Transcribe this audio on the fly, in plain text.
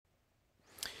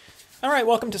All right,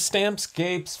 welcome to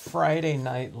Stampscapes Friday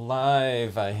Night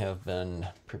Live. I have been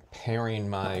preparing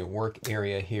my work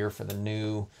area here for the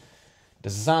new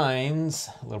designs.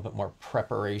 A little bit more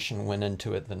preparation went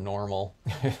into it than normal.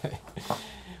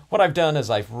 What I've done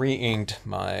is I've re-inked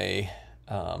my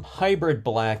hybrid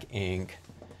black ink,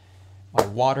 my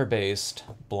water-based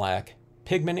black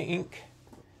pigment ink,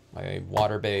 my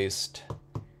water-based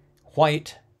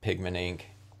white pigment ink,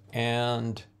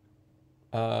 and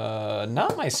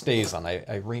not my StazOn.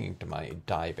 I re-inked my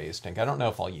dye-based ink. I don't know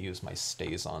if I'll use my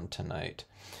StazOn tonight.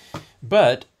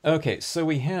 But, okay, so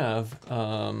we have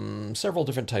several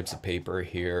different types of paper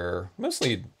here.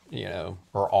 Mostly,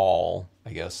 or all,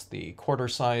 I guess, the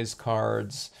quarter-size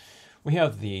cards. We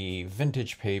have the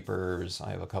vintage papers.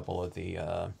 I have a couple of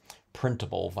the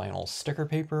printable vinyl sticker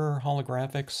paper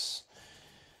holographics.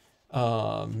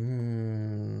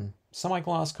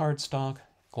 Semi-gloss cardstock,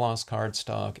 gloss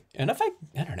cardstock, and if I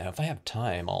don't know, if I have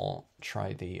time, I'll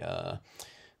try the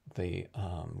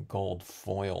gold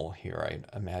foil here.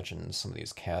 I imagine some of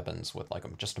these cabins with like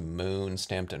just a moon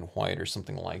stamped in white or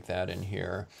something like that in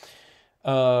here.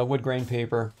 Wood grain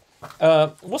paper.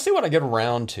 We'll see what I get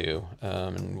around to,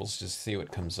 and we'll just see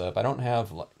what comes up. I don't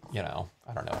have, I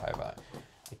don't know if I have a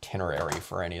itinerary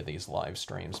for any of these live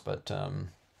streams, but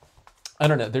I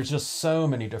don't know. There's just so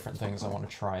many different things I want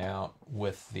to try out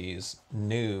with these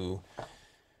new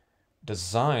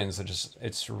designs.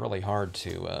 It's really hard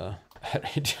to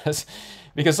just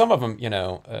because some of them,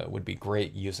 would be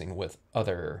great using with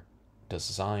other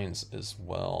designs as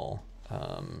well.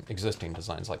 Existing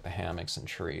designs like the hammocks and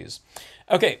trees.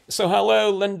 Okay, so hello,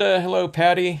 Linda. Hello,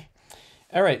 Patty.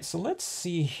 All right, so let's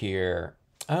see here.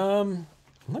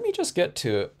 Let me just get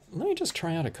to it. Let me just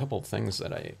try out a couple of things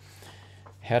that I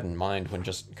had in mind when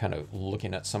just kind of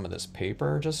looking at some of this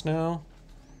paper just now.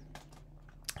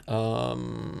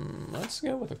 Let's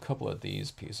go with a couple of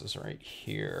these pieces right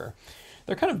here.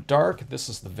 They're kind of dark. This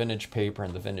is the vintage paper,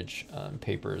 and the vintage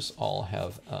papers all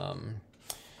have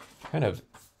kind of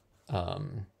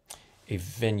a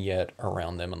vignette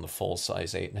around them in the full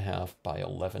size 8.5 by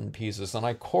 11 pieces, and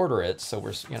I quarter it, so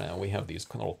we have these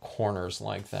little corners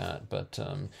like that. But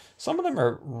some of them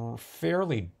are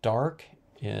fairly dark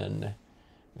in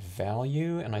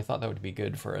value, and I thought that would be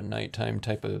good for a nighttime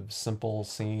type of simple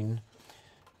scene.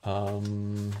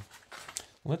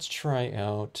 Let's try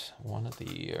out one of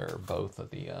the, or both of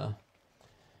the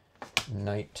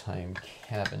nighttime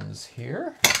cabins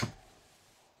here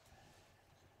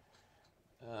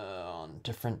on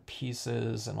different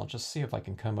pieces, and I'll just see if I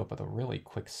can come up with a really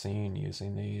quick scene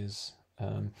using these.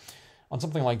 On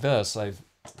something like this, I've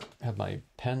have my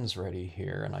pens ready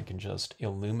here, and I can just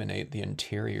illuminate the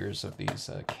interiors of these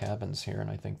cabins here,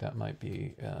 and I think that might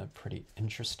be pretty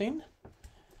interesting.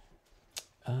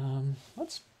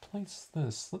 Let's place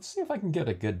this. Let's see if I can get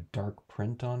a good dark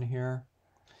print on here.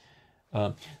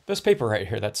 This paper right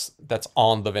here, that's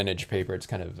on the vintage paper. It's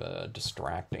kind of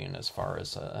distracting as far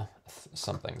as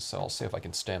something, so I'll see if I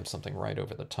can stamp something right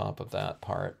over the top of that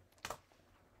part.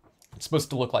 It's supposed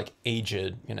to look like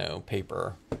aged,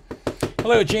 paper.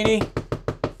 Hello, Jeannie.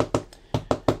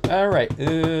 All right.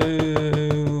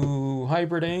 Ooh,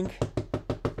 hybrid ink.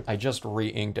 I just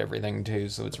re-inked everything too,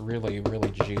 so it's really,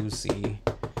 really juicy.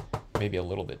 Maybe a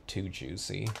little bit too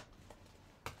juicy,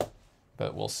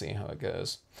 but we'll see how it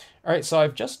goes. All right, so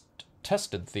I've just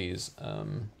tested these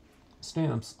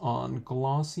stamps on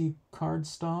glossy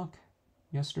cardstock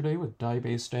yesterday with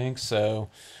dye-based ink, so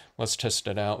let's test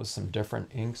it out with some different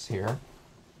inks here.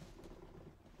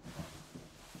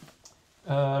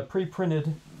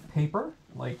 Pre-printed paper,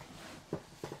 like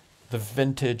the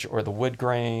vintage or the wood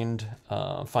grained.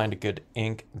 Find a good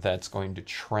ink that's going to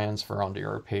transfer onto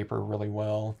your paper really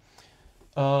well.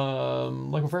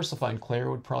 Like a VersaFine Clear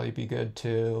would probably be good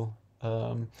too.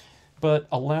 But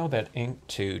allow that ink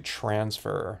to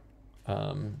transfer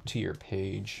to your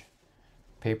page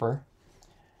paper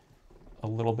a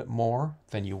little bit more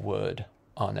than you would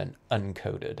on an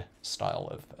uncoated style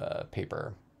of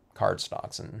paper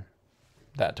cardstocks and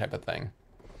that type of thing.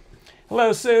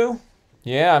 Hello, Sue.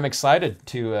 Yeah, I'm excited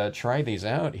to try these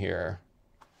out here.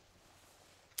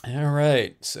 All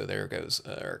right, so there goes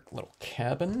our little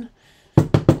cabin,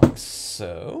 like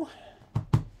so.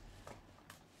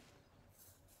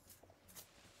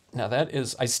 Now that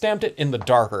is, I stamped it in the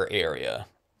darker area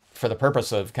for the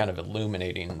purpose of kind of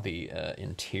illuminating the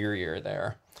interior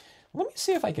there. Let me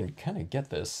see if I can kind of get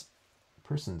this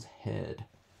person's head.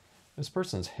 This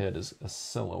person's head is a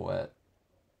silhouette,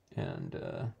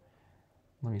 and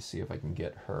let me see if I can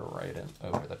get her right in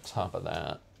over the top of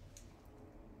that.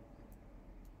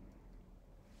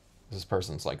 This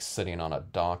person's like sitting on a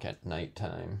dock at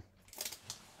nighttime.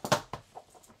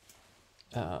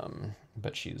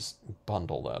 but she's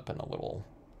bundled up in a little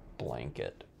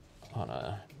blanket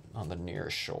on the near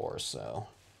shore, so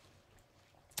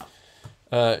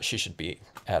she should be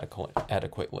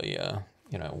adequately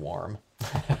warm.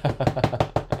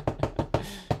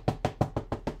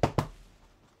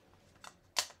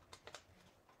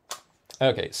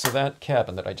 Okay, so that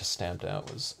cabin that I just stamped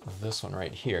out was this one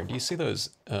right here. Do you see those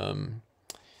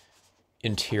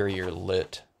interior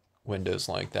lit windows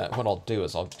like that? What I'll do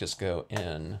is I'll just go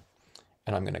in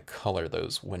and I'm going to color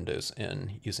those windows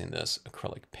in using this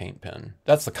acrylic paint pen.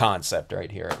 That's the concept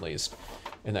right here, at least.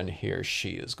 And then here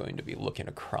she is going to be looking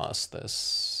across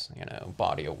this,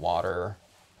 body of water.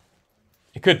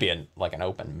 It could be like an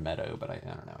open meadow, but I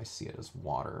don't know. I see it as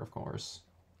water, of course,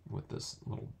 with this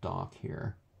little dock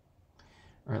here.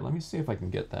 All right, let me see if I can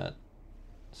get that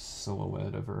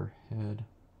silhouette of her head.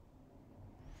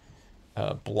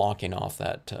 Blocking off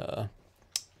that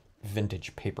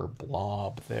vintage paper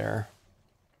blob there.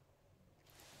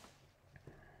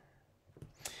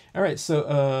 All right,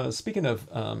 so speaking of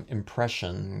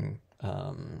impression,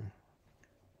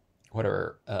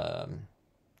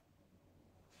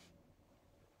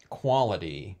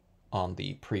 quality on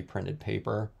the pre-printed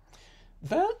paper,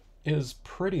 that is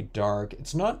pretty dark.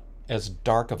 It's not as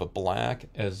dark of a black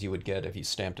as you would get if you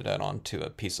stamped it out onto a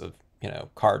piece of,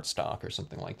 cardstock or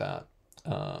something like that.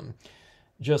 I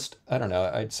don't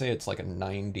know, I'd say it's like a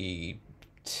 92%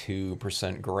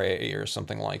 gray or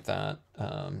something like that.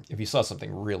 If you saw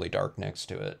something really dark next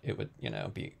to it, it would,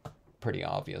 be pretty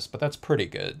obvious, but that's pretty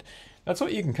good. That's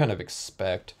what you can kind of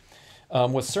expect.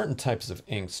 With certain types of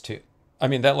inks too. I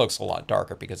mean, that looks a lot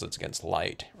darker because it's against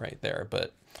light right there,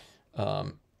 but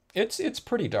it's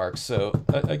pretty dark. So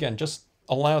again, just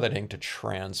allow that ink to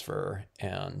transfer,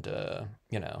 and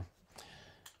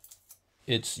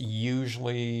it's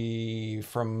usually,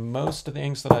 from most of the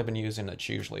inks that I've been using, it's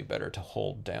usually better to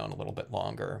hold down a little bit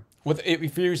longer.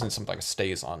 If you're using something like a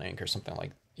StazOn ink or something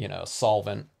like,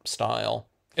 solvent style,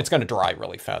 it's going to dry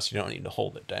really fast. You don't need to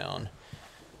hold it down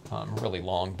really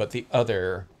long. But the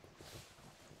other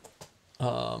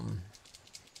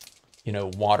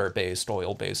water-based,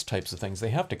 oil-based types of things, they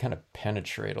have to kind of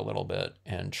penetrate a little bit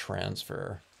and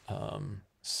transfer.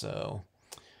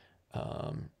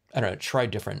 I don't know, try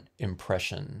different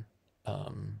impression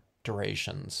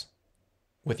durations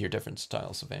with your different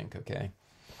styles of ink, okay?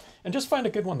 And just find a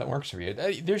good one that works for you.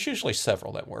 There's usually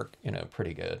several that work,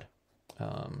 pretty good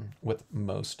with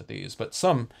most of these. But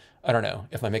some, I don't know,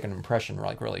 if I make an impression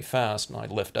like really fast and I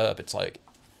lift up, it's like,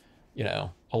 a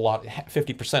lot,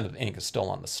 50% of the ink is still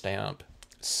on the stamp.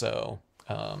 So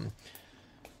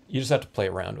you just have to play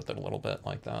around with it a little bit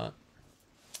like that.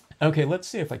 Okay, let's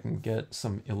see if I can get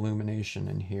some illumination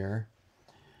in here.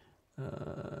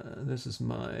 This is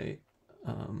my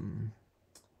kind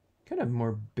of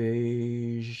more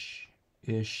beige-ish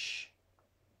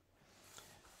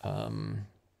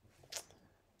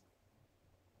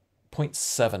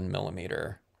 .7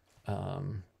 millimeter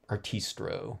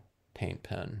Artistro paint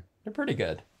pen. They're pretty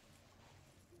good.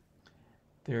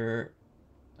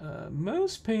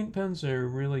 Most paint pens are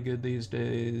really good these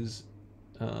days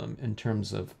in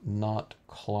terms of not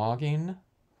clogging,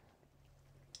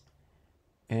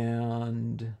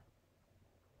 and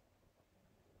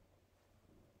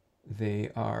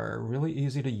they are really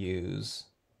easy to use,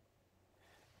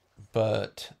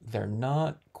 but they're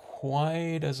not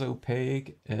quite as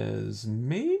opaque as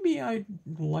maybe I'd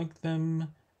like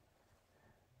them.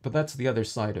 But that's the other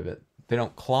side of it. They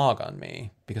don't clog on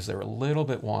me because they're a little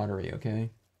bit watery,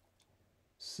 okay?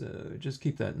 So just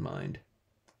keep that in mind.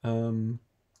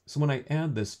 So when I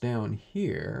add this down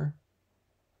here,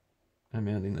 I'm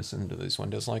adding this into these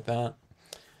windows like that.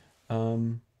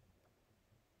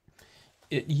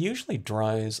 It usually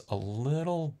dries a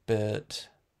little bit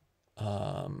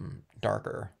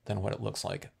darker than what it looks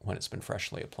like when it's been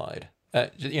freshly applied. So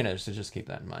just keep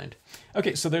that in mind.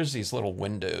 Okay, so there's these little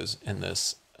windows in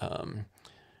this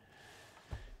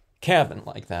cabin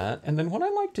like that. And then what I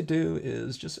like to do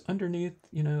is just underneath,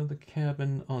 the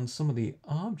cabin on some of the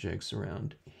objects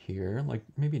around here, like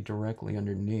maybe directly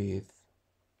underneath,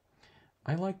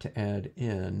 I like to add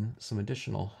in some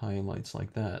additional highlights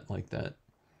like that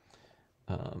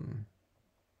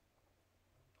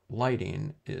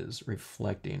lighting is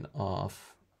reflecting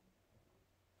off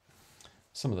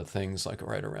some of the things like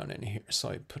right around in here. So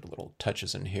I put little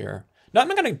touches in here. Now, I'm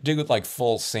not going to do like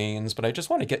full scenes, but I just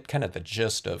want to get kind of the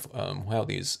gist of how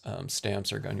these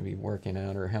stamps are going to be working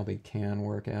out, or how they can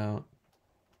work out.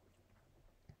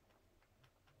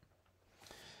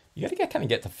 You got to kind of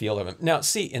get the feel of it. Now,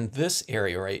 see, in this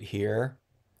area right here,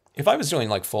 if I was doing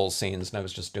like full scenes and I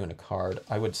was just doing a card,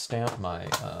 I would stamp my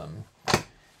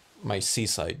my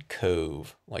seaside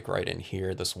cove, like right in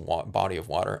here, this body of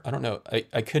water. I don't know.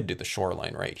 I could do the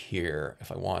shoreline right here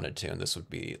if I wanted to, and this would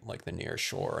be like the near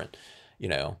shore. And, you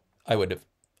know, I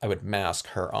would mask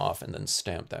her off and then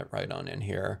stamp that right on in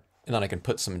here. And then I can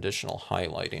put some additional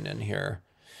highlighting in here.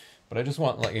 But I just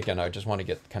want, like, again, I just want to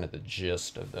get kind of the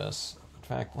gist of this. In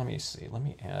fact, let me see. Let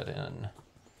me add in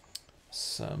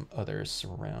some other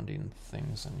surrounding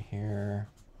things in here.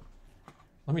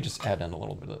 Let me just add in a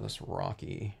little bit of this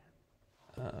rocky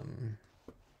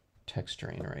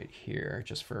texturing right here,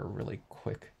 just for a really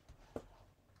quick.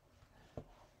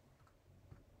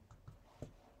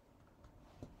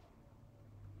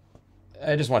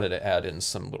 I just wanted to add in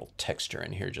some little texture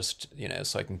in here, just, you know,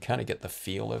 so I can kind of get the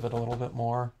feel of it a little bit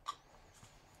more.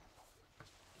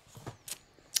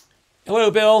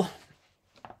 Hello, Bill.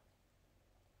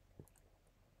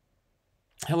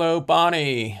 Hello,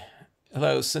 Bonnie.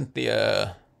 Hello,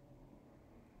 Cynthia.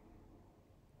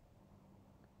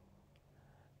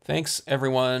 Thanks,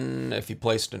 everyone, if you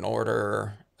placed an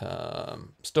order.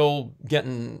 Still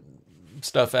getting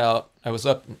stuff out. I was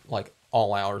up like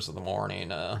all hours of the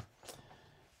morning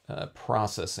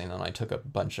processing, and I took a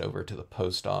bunch over to the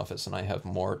post office, and I have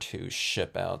more to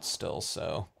ship out still,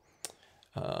 so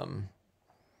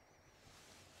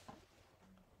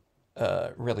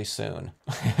really soon.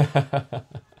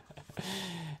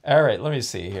 All right, let me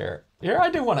see here. Here, I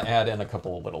do want to add in a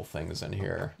couple of little things in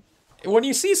here. When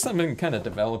you see something kind of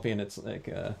developing, it's like,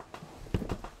 I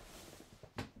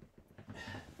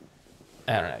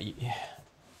don't know.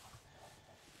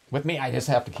 With me, I just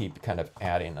have to keep kind of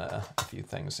adding a few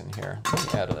things in here.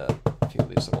 Let me add a few of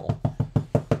these little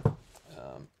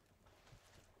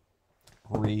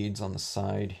reeds on the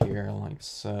side here, like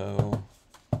so.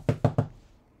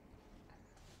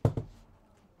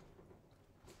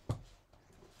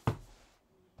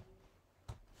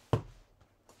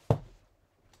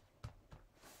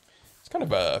 Kind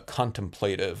of a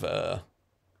contemplative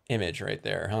image right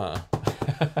there, huh?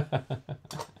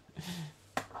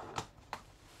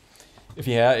 If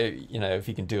you have, you know, if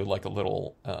you can do like a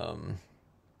little, I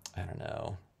don't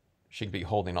know, she could be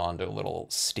holding on to a little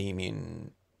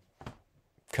steaming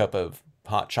cup of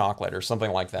hot chocolate or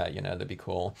something like that, you know, that'd be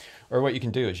cool. Or what you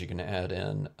can do is you can add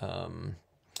in a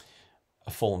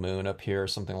full moon up here,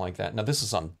 something like that. Now this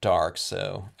is on dark,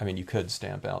 so, I mean, you could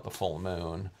stamp out the full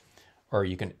moon. Or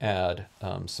you can add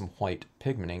some white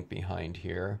pigment ink behind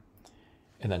here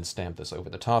and then stamp this over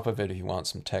the top of it if you want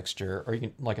some texture. Or you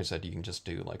can, like I said, you can just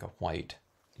do like a white,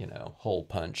 you know, hole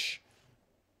punch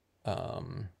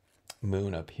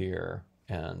moon up here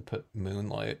and put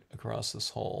moonlight across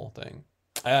this whole thing.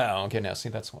 Oh, okay, now see,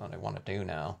 that's what I want to do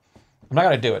now. I'm not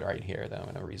going to do it right here, though. I'm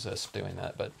going to resist doing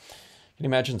that. But can you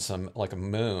imagine some, like a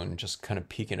moon just kind of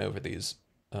peeking over these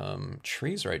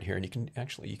trees right here? And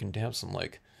you can have some,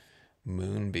 like,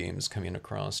 moonbeams coming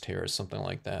across here or something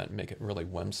like that and make it really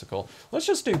whimsical. Let's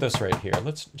just do this right here.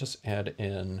 Let's just add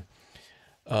in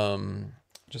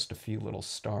just a few little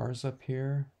stars up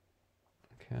here.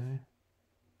 Okay.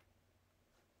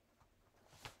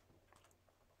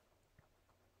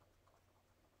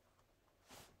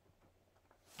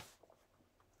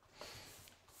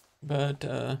 But,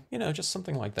 you know, just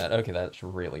something like that. Okay, that's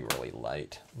really, really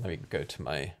light. Let me go to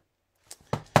my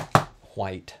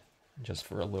white just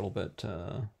for a little bit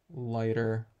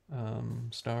lighter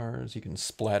stars. You can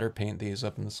splatter paint these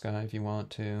up in the sky if you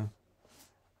want to.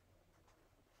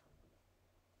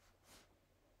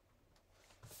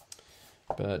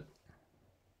 But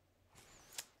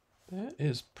that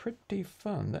is pretty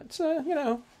fun. That's, you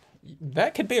know,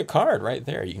 that could be a card right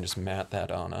there. You can just mat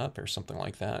that on up or something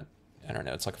like that. I don't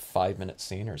know, it's like a 5-minute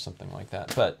scene or something like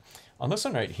that. But on this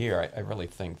one right here, I really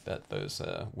think that those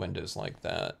windows like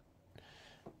that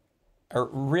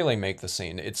really make the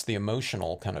scene. It's the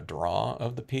emotional kind of draw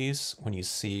of the piece when you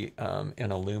see an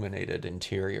illuminated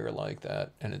interior like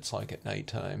that, and it's like at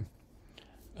nighttime.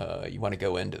 You want to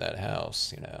go into that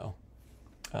house, you know,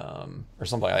 or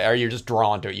something like that. Or you're just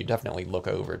drawn to it. You definitely look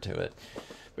over to it.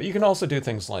 But you can also do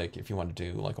things like, if you want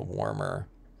to do like a warmer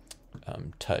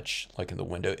touch, like in the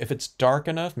window. If it's dark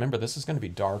enough, remember this is going to be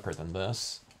darker than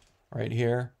this right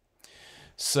here.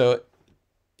 So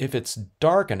if it's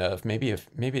dark enough, maybe if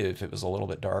it was a little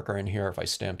bit darker in here, if I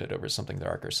stamped it over something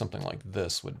darker, something like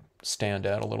this would stand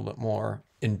out a little bit more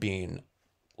in being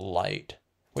light.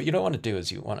 What you don't want to do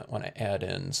is you want to add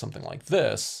in something like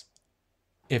this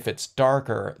if it's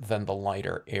darker than the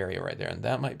lighter area right there, and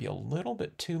that might be a little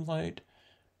bit too light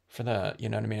for that, you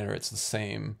know what I mean? Or it's the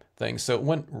same thing. So it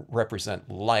wouldn't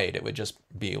represent light, it would just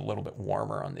be a little bit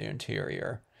warmer on the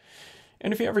interior.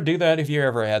 And if you ever do that, if you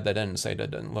ever add that in and say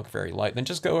that doesn't look very light, then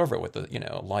just go over it with the, you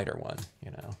know, lighter one,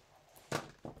 you know.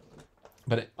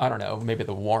 But I don't know, maybe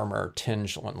the warmer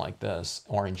tinged one like this,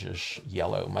 orangish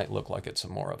yellow, might look like it's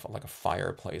more of like a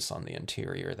fireplace on the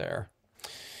interior there.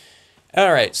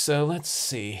 All right, so let's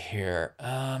see here.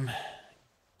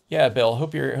 Yeah, Bill,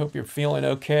 hope you're feeling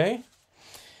okay.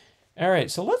 All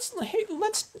right, so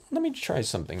let me try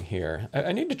something here.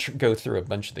 I need to go through a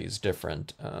bunch of these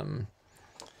different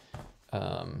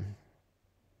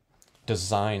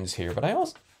designs here, but I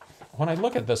also, when I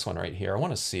look at this one right here, I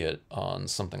want to see it on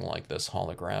something like this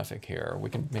holographic here. We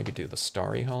can maybe do the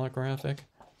starry holographic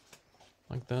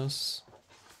like this.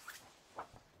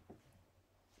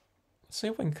 Let's see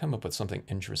if we can come up with something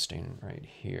interesting right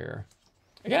here.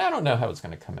 Again, I don't know how it's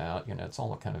going to come out. You know, it's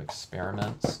all kind of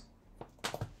experiments.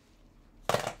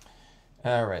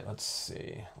 All right, let's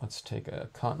see. Let's take a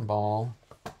cotton ball.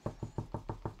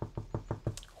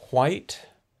 White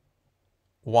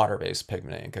water-based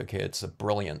pigment ink. Okay, it's a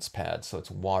brilliance pad, so it's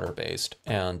water-based,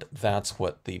 and that's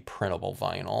what the printable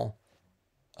vinyl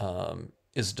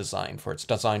is designed for. It's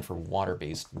designed for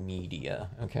water-based media.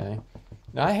 Okay,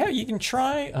 now you can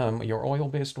try your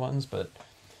oil-based ones, but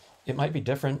it might be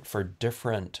different for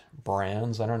different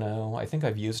brands. I don't know. I think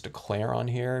I've used a Claire on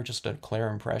here, just a Claire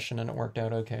impression, and it worked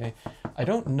out okay. I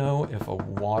don't know if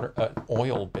a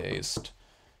oil-based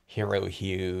Hero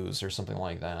Hues or something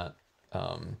like that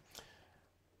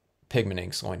pigment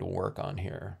ink's going to work on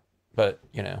here. But,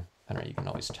 you know, I don't know, you can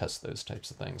always test those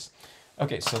types of things.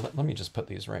 Okay, so let me just put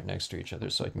these right next to each other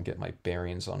so I can get my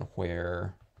bearings on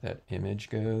where that image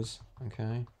goes,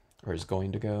 okay, or is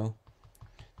going to go.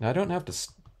 Now, I don't have to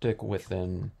stick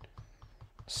within,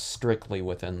 strictly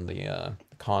within the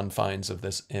confines of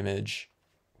this image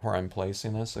where I'm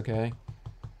placing this, okay?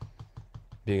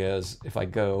 Because if I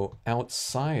go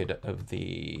outside of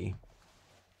the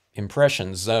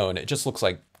impression zone, it just looks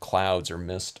like clouds or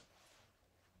mist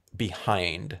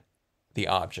behind the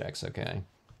objects, okay?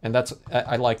 And that's,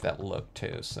 I like that look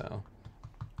too, so.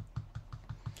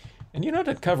 And you don't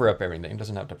have to cover up everything. It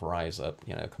doesn't have to rise up,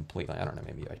 you know, completely. I don't know,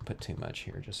 maybe I put too much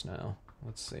here just now.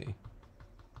 Let's see.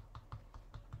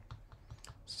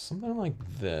 Something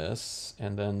like this,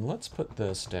 and then let's put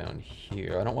this down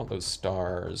here. I don't want those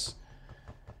stars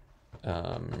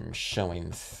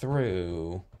showing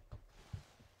through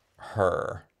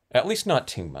her. At least not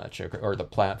too much, or the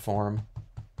platform.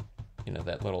 You know,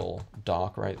 that little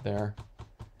dock right there.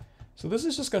 So this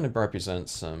is just going to represent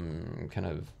some kind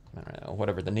of, I don't know,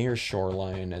 whatever, the near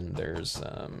shoreline, and there's,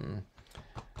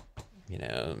 you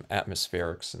know,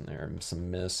 atmospherics in there,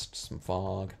 some mist, some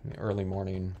fog, early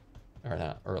morning, or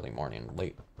not early morning,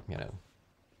 late, you know,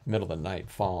 middle of the night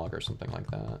fog or something like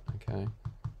that, okay?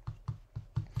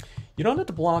 You don't have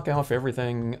to block off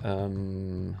everything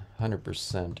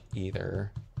 100%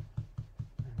 either.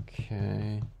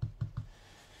 Okay.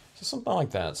 So something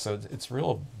like that. So it's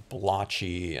real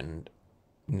blotchy and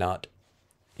not,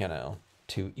 you know,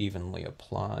 too evenly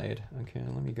applied. Okay,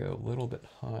 let me go a little bit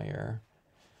higher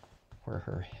where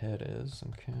her head is,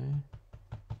 okay?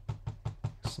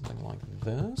 Something like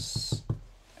this. I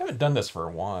haven't done this for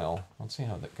a while. Let's see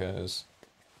how that goes.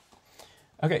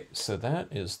 Okay, so that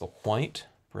is the white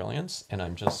brilliance, and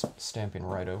I'm just stamping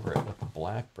right over it with the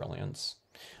black brilliance.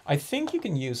 I think you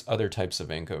can use other types of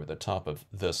ink over the top of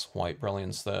this white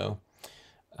brilliance, though.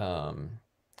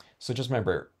 So just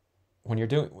remember, when you're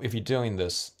doing, if you're doing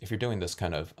this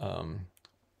kind of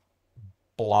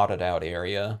blotted out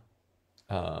area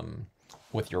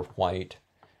with your white,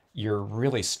 you're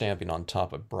really stamping on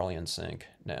top of brilliance ink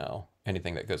now.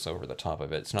 Anything that goes over the top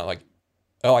of it, it's not like,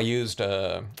 oh, I used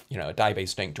you know, a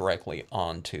dye-based ink directly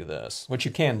onto this, which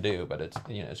you can do, but it's,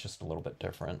 you know, it's just a little bit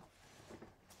different.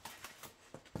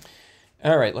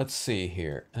 All right, let's see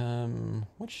here.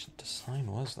 Which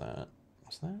design was that?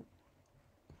 Was that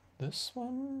this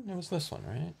one? It was this one,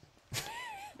 right?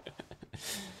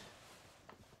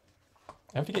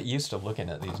 I have to get used to looking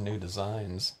at these new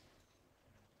designs.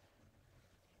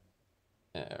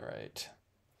 All right.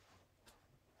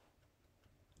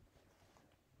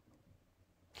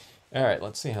 All right,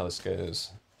 let's see how this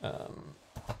goes.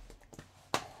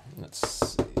 Let's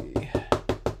see.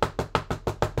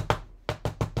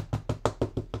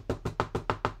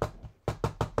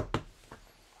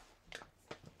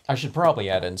 I should probably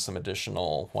add in some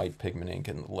additional white pigment ink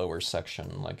in the lower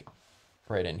section, like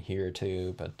right in here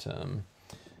too, but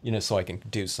you know, so I can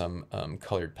do some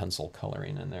colored pencil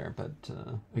coloring in there. But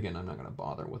again, I'm not going to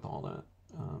bother with all that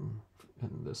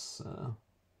in this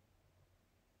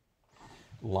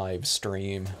live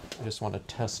stream. I just want to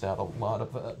test out a lot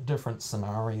of different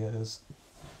scenarios.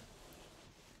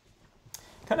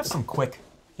 Kind of some quick,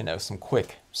 you know, some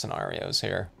quick scenarios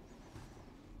here.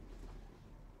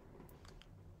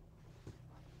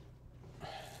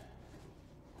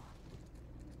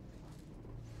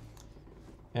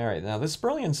 All right, now this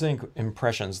Brilliance ink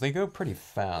impressions, they go pretty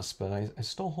fast, but I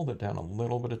still hold it down a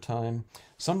little bit of time.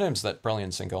 Sometimes that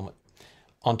Brilliance ink,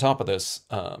 on top of this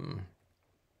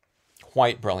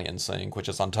white Brilliance ink, which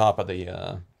is on top of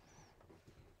the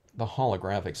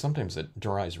holographic, sometimes it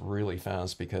dries really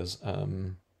fast because,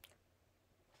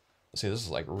 see, this is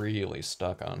like really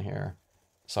stuck on here.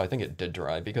 So I think it did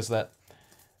dry because the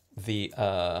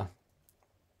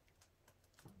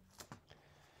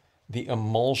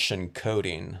emulsion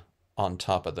coating on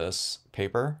top of this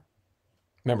paper,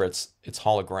 remember it's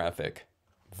holographic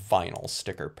vinyl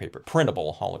sticker paper,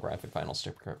 printable holographic vinyl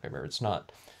sticker paper. It's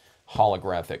not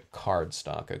holographic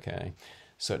cardstock, okay?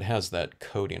 So it has that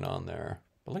coating on there.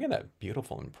 But look at that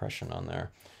beautiful impression on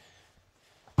there.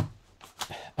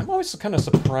 I'm always kind of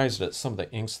surprised at some of the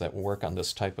inks that work on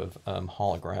this type of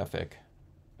holographic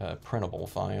printable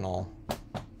vinyl.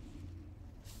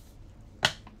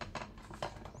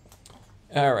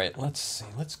 All right, let's see.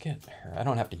 Let's get her. I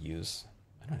don't have to use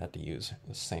the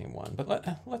same one, but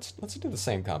let's do the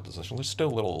same composition. Let's do a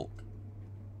little,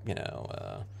 you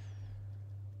know,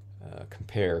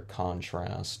 compare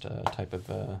contrast type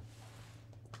of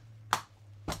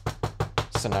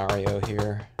scenario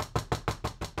here.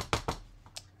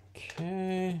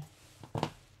 Okay.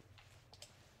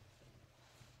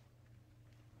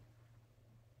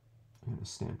 I'm going to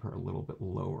stamp her a little bit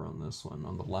lower on this one.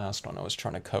 On the last one, I was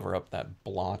trying to cover up that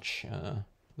blotch,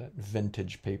 that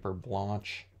vintage paper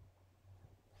blotch.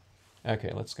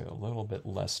 Okay, let's go a little bit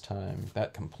less time.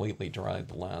 That completely dried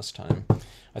the last time.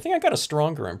 I think I got a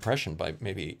stronger impression by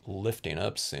maybe lifting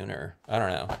up sooner. I don't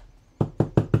know.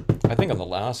 I think on the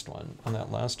last one, on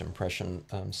that last impression,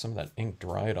 some of that ink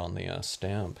dried on the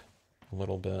stamp a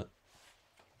little bit.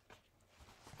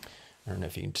 I don't know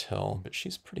if you can tell, but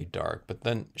she's pretty dark. But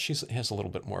then she has a little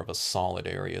bit more of a solid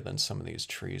area than some of these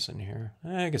trees in here.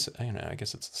 I guess I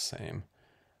guess it's the same,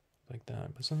 like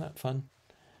that. Isn't that fun?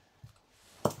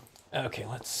 Okay,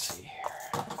 let's see here.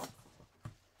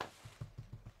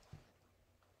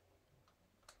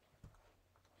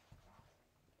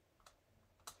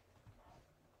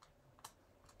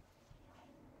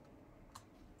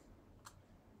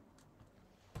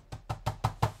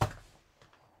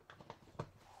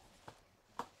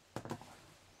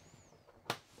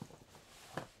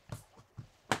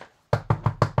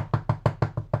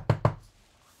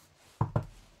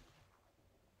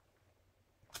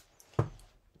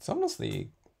 It's almost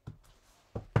in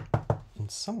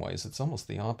some ways, it's almost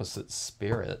the opposite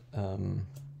spirit of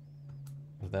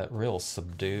that real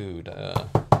subdued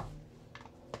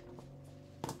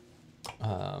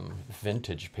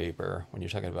vintage paper when you're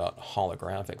talking about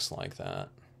holographics like that.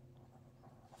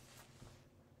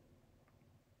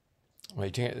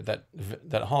 Wait, that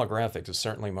holographic is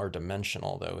certainly more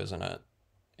dimensional, though, isn't it?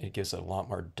 It gives it a lot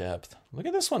more depth. Look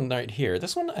at this one right here.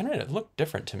 This one, I don't know, it looked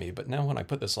different to me, but now when I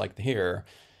put this like here,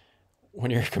 when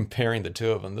you're comparing the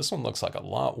two of them, this one looks like a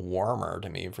lot warmer to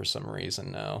me for some reason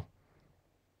now.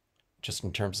 Just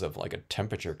in terms of like a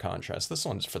temperature contrast. This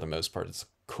one's, for the most part, it's a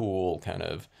cool kind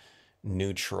of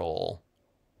neutral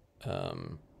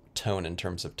tone in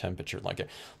terms of temperature. Like,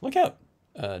 look how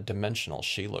dimensional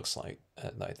she looks like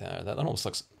that. That almost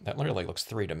looks, that literally looks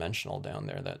three-dimensional down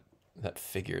there, that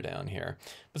figure down here.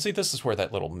 But see, this is where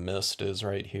that little mist is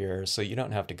right here. So you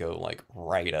don't have to go like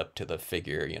right up to the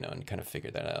figure, you know, and kind of figure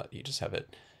that out. You just have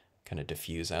it kind of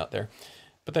diffuse out there.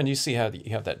 But then you see how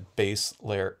you have that base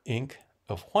layer ink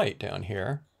of white down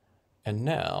here. And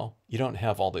now you don't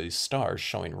have all these stars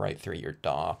showing right through your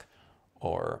dock.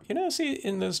 Or, you know, see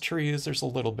in those trees, there's a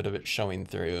little bit of it showing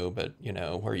through, but, you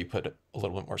know, where you put it a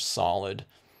little bit more solid,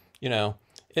 you know,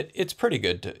 it's pretty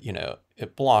good to, you know,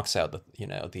 it blocks out the, you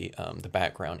know, the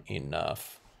background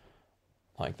enough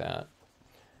like that.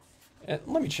 And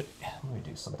let me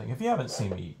do something. If you haven't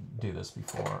seen me do this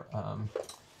before,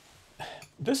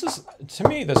 this is, to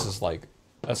me, this is like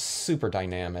a super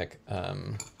dynamic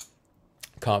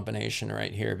combination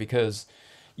right here, because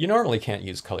you normally can't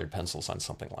use colored pencils on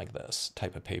something like this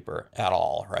type of paper at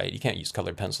all, right? You can't use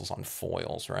colored pencils on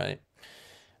foils, right?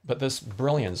 But this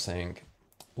Brilliance ink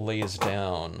lays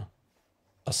down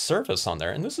a surface on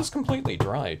there, and this is completely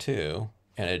dry too,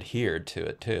 and adhered to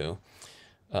it too.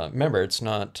 Remember, it's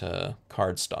not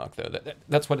cardstock though.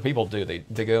 That's what people do.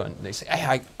 They go and they say,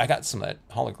 hey, I got some of that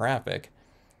holographic,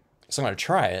 so I'm going to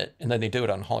try it, and then they do it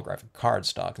on holographic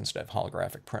cardstock instead of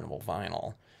holographic printable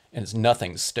vinyl, and it's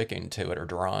nothing sticking to it or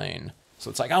drying. So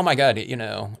it's like, oh my God, you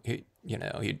know, he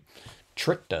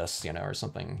tricked us, you know, or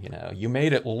something, you know, you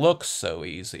made it look so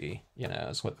easy, you know,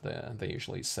 is what they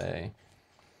usually say.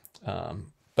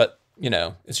 But, you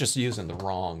know, it's just using the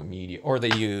wrong media, or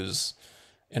they use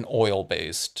an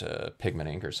oil-based pigment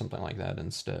ink or something like that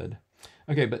instead.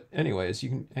 Okay, but anyways, you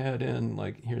can add in,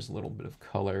 like, here's a little bit of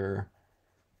color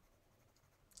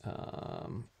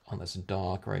on this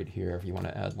dock right here if you want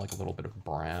to add like a little bit of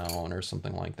brown or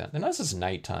something like that. And this is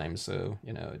nighttime, so,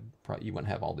 you know, probably you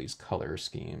wouldn't have all these color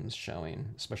schemes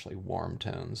showing, especially warm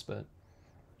tones, but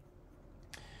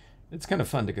it's kind of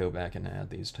fun to go back and add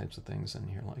these types of things in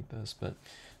here like this. But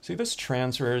see, this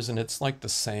transfers, and it's like the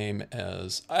same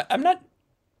as, I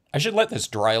should let this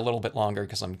dry a little bit longer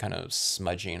because I'm kind of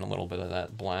smudging a little bit of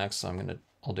that black, so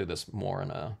I'll do this more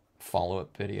in a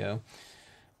follow-up video.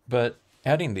 But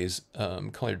adding these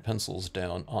colored pencils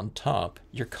down on top,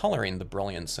 you're coloring the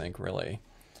Brilliance ink, really.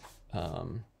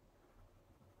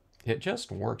 It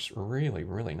just works really,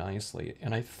 really nicely.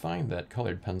 And I find that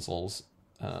colored pencils,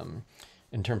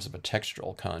 in terms of a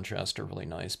textural contrast, are really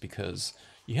nice because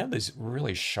you have these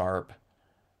really sharp,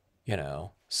 you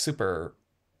know, super,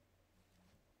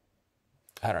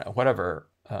 I don't know, whatever,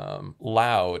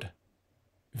 loud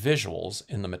visuals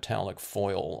in the metallic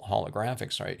foil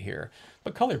holographics right here.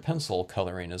 But colored pencil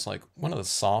coloring is like one of the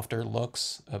softer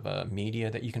looks of a media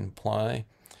that you can apply.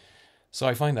 So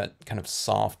I find that kind of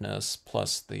softness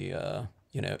plus the,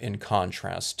 you know, in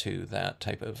contrast to that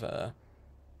type of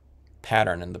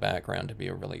pattern in the background to be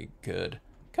a really good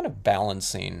kind of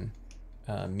balancing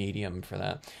medium for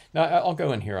that. Now I'll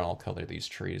go in here and I'll color these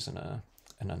trees in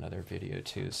another video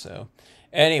too. So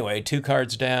anyway, 2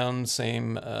 cards down,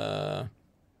 same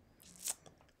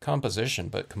composition,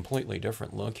 but completely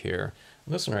different look here.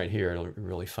 And this one right here, it'll be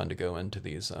really fun to go into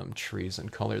these trees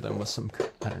and color them with some,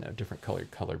 I don't know, different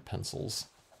colored pencils.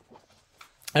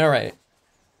 All right,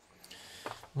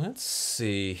 let's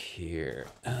see here.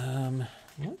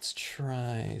 Let's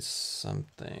try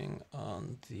something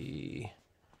on the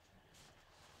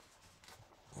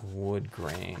wood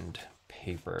grained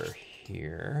paper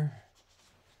here.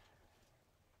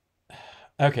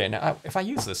 Okay, now if I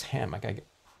use this hammock, I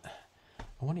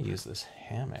want to use this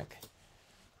hammock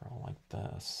for like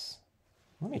this.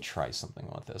 Let me try something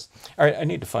with this. All right, I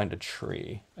need to find a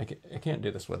tree. I can't do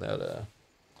this without a...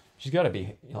 She's got to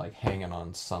be like hanging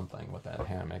on something with that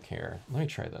hammock here. Let me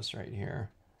try this right here.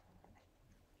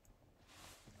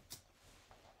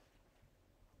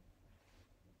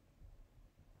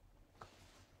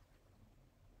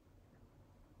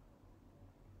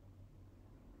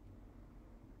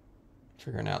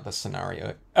 Figuring out the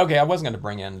scenario. Okay, I wasn't going to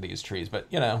bring in these trees, but,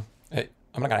 you know, I'm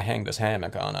not going to hang this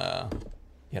hammock on a,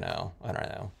 you know, I don't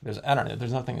know.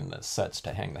 There's nothing in the sets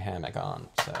to hang the hammock on,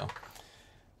 so.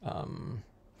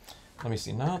 Let me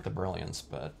see, not the Brilliance,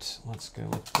 but let's go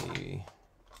with the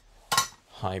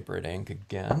hybrid ink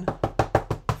again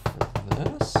for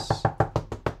this.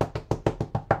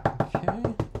 Okay.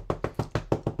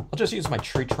 I'll just use my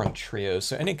tree trunk trio,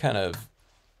 so any kind of,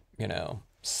 you know,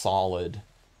 solid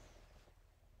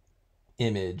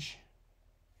image,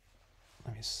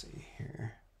 let me see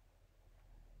here,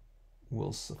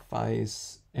 will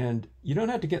suffice. And you don't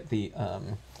have to get the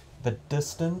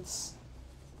distance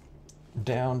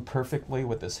down perfectly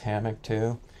with this hammock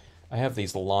too. I have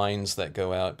these lines that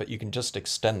go out, but you can just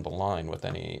extend the line with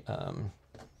any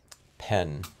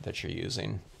pen that you're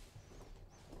using.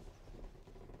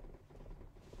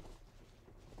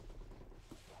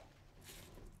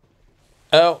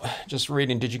 Oh, just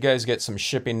reading. Did you guys get some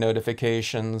shipping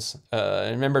notifications?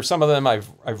 Remember, some of them I've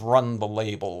run the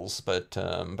labels, but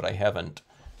I haven't.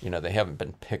 You know, they haven't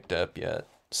been picked up yet.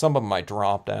 Some of them I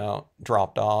dropped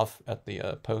off at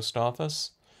the post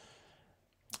office.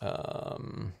 I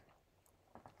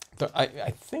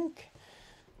think.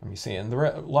 Let me see. And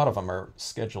a lot of them are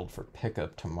scheduled for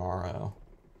pickup tomorrow.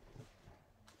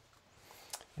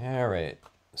 All right.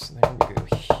 So there we go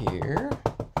here.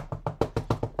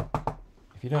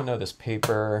 If you don't know this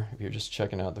paper, if you're just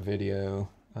checking out the video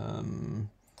and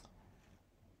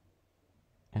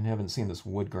haven't seen this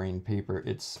wood grain paper,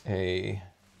 it's a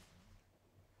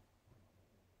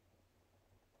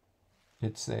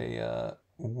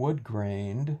wood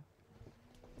grained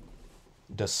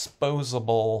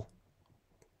disposable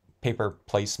paper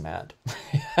placemat.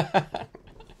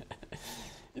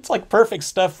 It's like perfect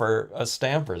stuff for us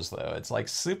stampers, though. It's like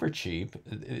super cheap.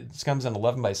 It comes in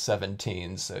 11 by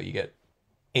 17, so you get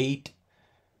 8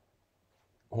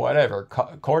 whatever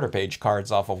quarter page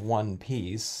cards off of one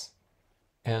piece,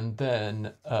 and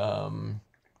then I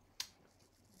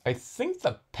think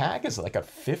the pack is like a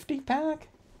 50 pack.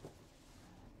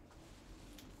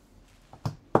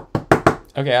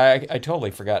 Okay, I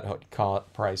totally forgot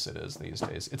what price it is these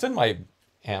days. It's in my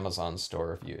Amazon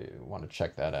store if you want to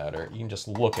check that out, or you can just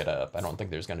look it up. I don't think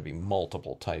there's going to be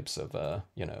multiple types of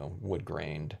you know, wood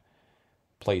grained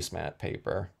placemat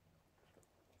paper.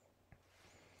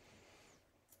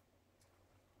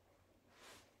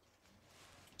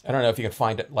 I don't know if you can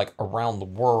find it like around the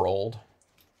world,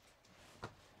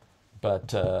 but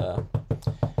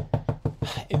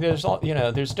there's all, you know,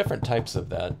 there's different types of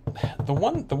that. The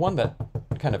one that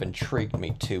kind of intrigued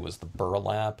me too was the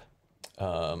burlap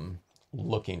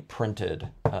looking printed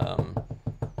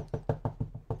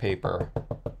paper,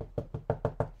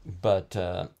 but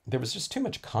there was just too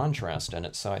much contrast in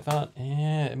it, so I thought,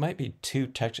 it might be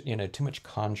too much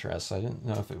contrast. So I didn't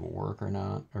know if it would work or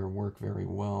not, or work very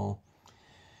well.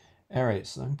 All right,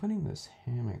 so I'm putting this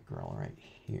hammock girl right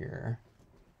here.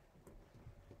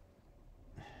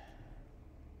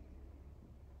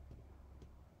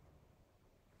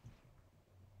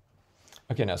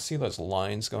 Okay, now see those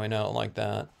lines going out like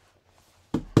that?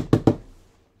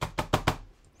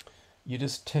 You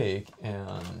just take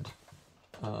and,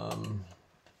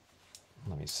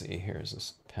 let me see, here's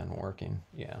this pen working?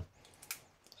 Yeah.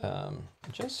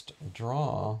 Just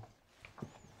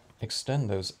extend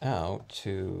those out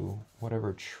to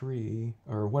whatever tree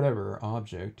or whatever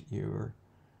object you're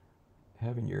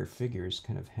having your figures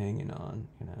kind of hanging on,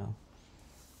 you know,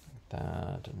 like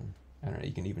that. And I don't know,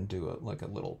 you can even do like a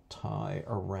little tie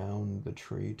around the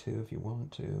tree too if you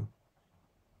want to.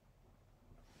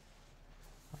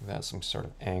 Like that, some sort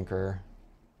of anchor.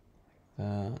 Like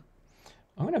that.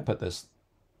 I'm going to put this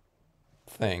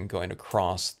thing going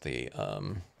across the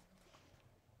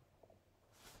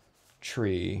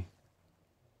tree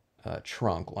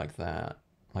trunk like that.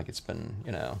 Like it's been,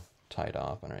 you know, tied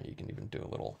off. I don't know, you can even do a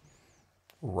little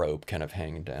rope kind of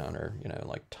hanging down, or, you know,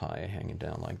 like tie hanging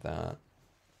down like that.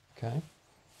 Okay.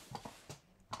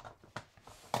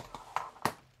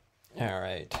 All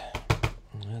right.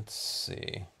 Let's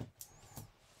see.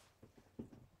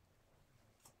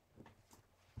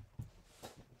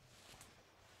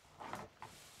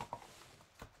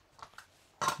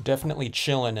 Definitely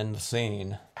chilling in the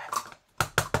scene.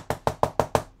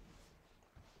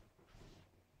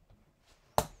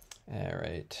 All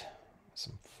right.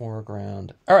 Some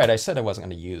foreground. All right, I said I wasn't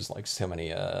going to use like so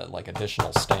many like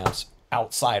additional stamps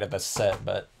outside of the set,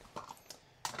 but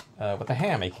with the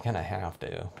hammock, you kind of have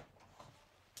to.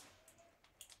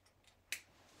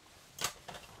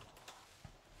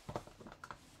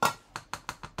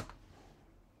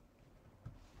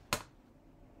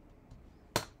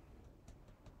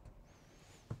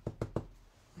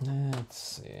 Let's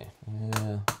see.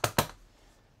 Yeah.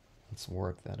 Let's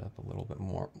work that up a little bit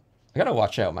more. I gotta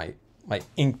watch out. My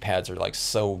ink pads are like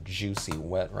so juicy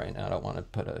wet right now. I don't want to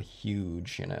put a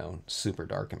huge, you know, super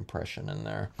dark impression in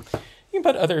there. You can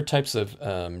put other types of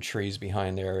trees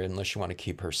behind there, unless you want to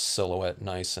keep her silhouette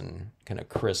nice and kind of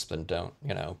crisp, and don't,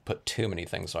 you know, put too many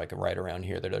things like right around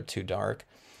here that are too dark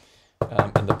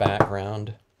in the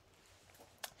background.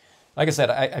 Like I said,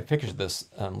 I pictured this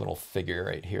little figure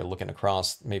right here looking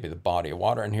across maybe the body of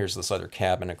water, and here's this other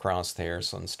cabin across there.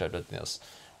 So instead of this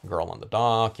girl on the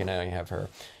dock, you know, you have her.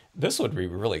 This would be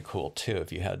really cool too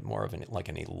if you had more of an like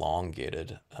an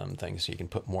elongated thing. So you can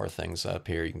put more things up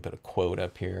here. You can put a quote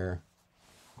up here.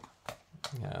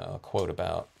 You know, a quote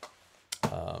about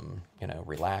you know,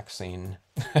 relaxing.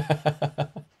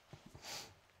 All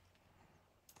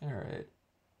right.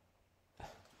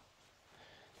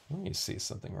 Let me see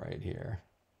something right here.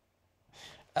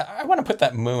 I want to put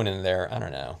that moon in there. I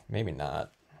don't know. Maybe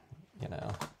not. You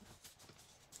know.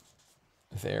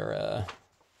 There,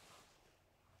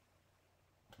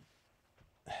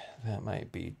 that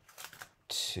might be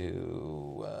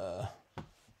too,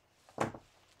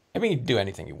 I mean, you can do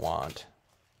anything you want,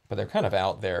 but they're kind of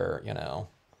out there, you know,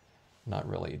 not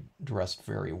really dressed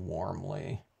very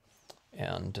warmly.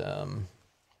 And, you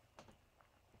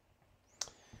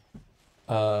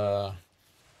know,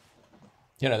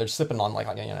 they're sipping on like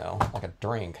you know, like a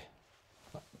drink,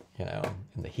 you know,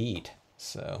 in the heat.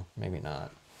 So maybe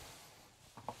not.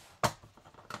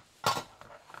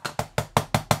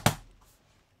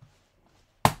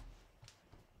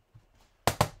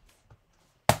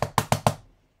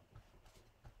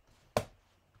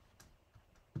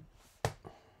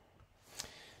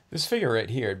 This figure right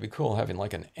here, it'd be cool having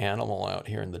like an animal out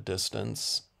here in the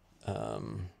distance,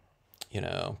 you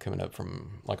know, coming up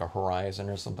from like a horizon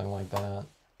or something like that.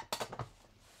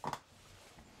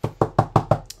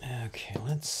 Okay,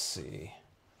 let's see.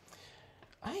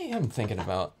 I am thinking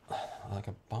about like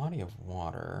a body of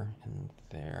water in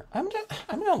there. I'm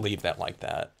gonna leave that like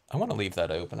that. I want to leave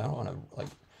that open. I don't want to like.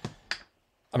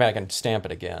 I mean, I can stamp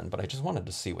it again, but I just wanted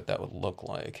to see what that would look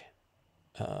like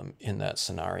in that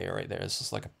scenario right there. This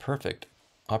is like a perfect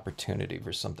opportunity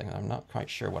for something. I'm not quite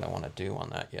sure what I want to do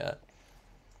on that yet.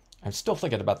 I'm still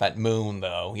thinking about that moon,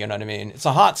 though. You know what I mean? It's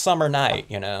a hot summer night,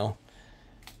 you know,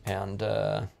 and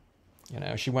you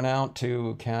know, she went out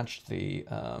to catch the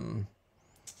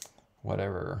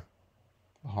whatever,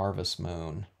 harvest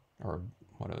moon, or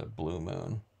whatever, blue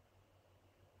moon,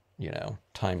 you know,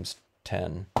 times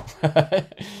 10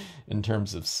 in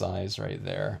terms of size right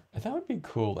there. That would be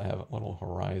cool to have a little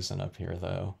horizon up here,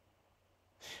 though.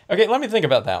 Okay, let me think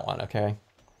about that one, okay?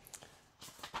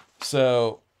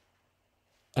 So,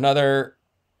 another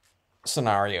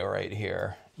scenario right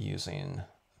here, using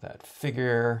that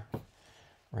figure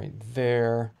right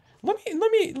there. Let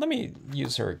me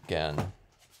use her again.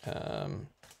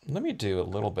 Let me do a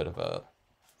little bit of a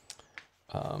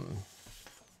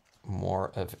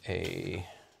more of a,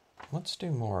 let's do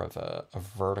more of a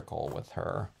vertical with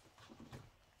her.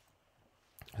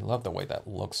 I love the way that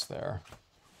looks there.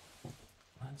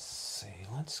 Let's see,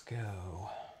 let's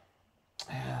go.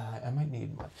 I might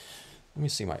need my, let me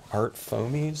see my art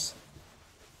foamies.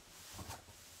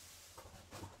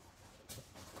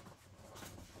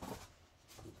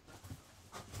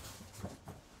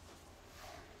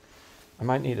 We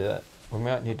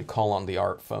might need to call on the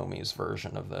art foamies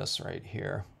version of this right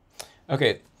here.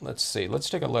 Okay, let's see. Let's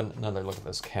take another look at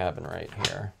this cabin right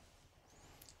here.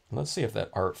 Let's see if that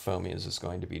art foamies is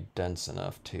going to be dense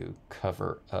enough to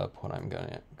cover up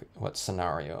what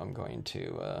scenario I'm going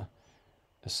to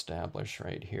establish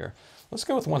right here. Let's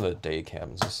go with one of the day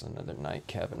cabins. This is another night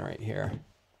cabin right here.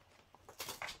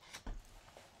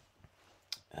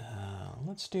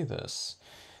 Let's do this.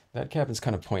 That cabin's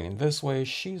kind of pointing this way.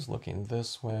 She's looking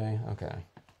this way. Okay.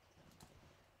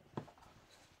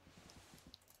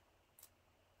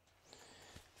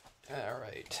 All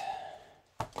right.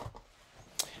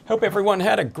 Hope everyone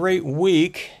had a great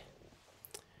week.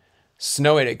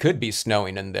 Snowing, it could be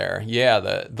snowing in there.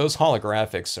 Yeah, those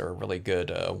holographics are a really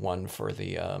good one for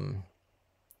the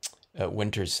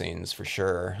winter scenes for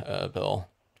sure, Bill.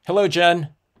 Hello, Jen.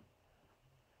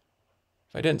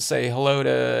 If I didn't say hello to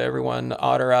everyone,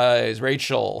 Otter Eyes,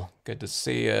 Rachel, good to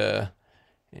see you.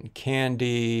 And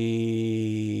Candy.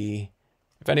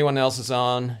 If anyone else is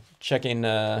on, checking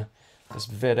this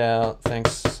vid out,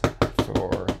 thanks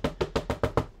for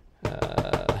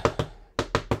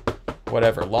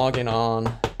whatever, logging on.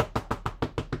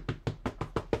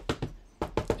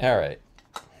 All right.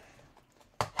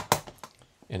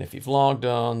 And if you've logged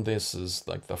on, this is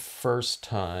like the first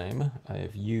time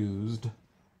I've used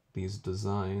these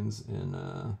designs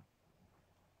in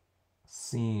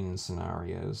scene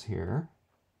scenarios here.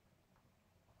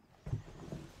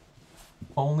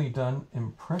 Only done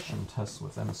impression tests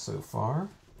with them so far.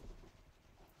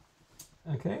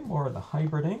 Okay, more of the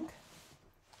hybrid ink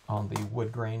on the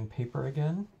wood grain paper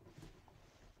again.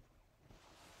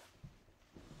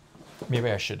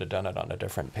 Maybe I should have done it on a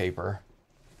different paper.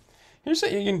 Here's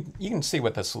you can see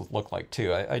what this will look like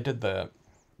too. I did the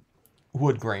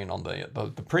wood grain on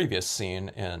the previous scene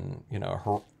in, you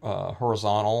know,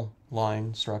 horizontal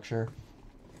line structure,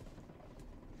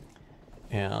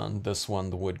 and this one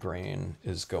the wood grain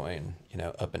is going, you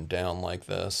know, up and down like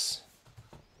this.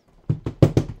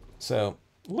 So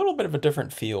a little bit of a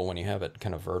different feel when you have it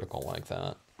kind of vertical like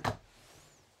that.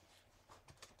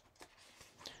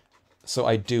 So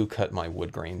I do cut my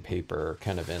wood grain paper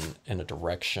kind of in a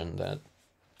direction that,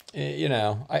 you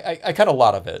know, I cut a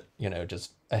lot of it, you know,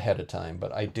 just ahead of time,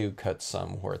 but I do cut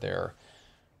some where they're,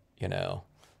 you know,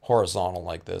 horizontal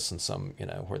like this, and some, you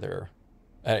know, where they're,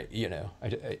 you know,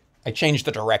 I change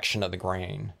the direction of the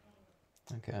grain.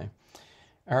 Okay.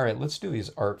 All right, let's do these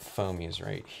art foamies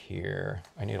right here.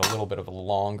 I need a little bit of a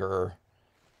longer,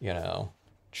 you know,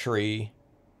 tree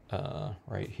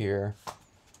right here.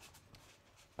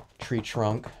 Tree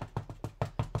trunk,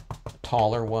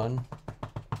 taller one.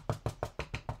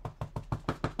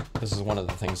 This is one of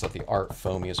the things that the art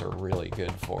foamies are really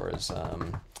good for, is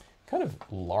kind of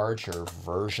larger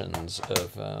versions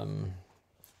of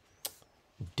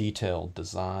detailed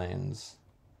designs.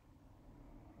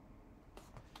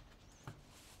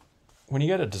 When you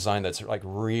get a design that's like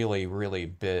really, really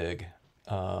big,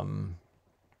 and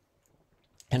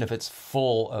if it's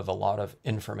full of a lot of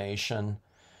information,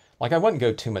 like I wouldn't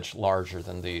go too much larger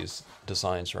than these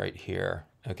designs right here,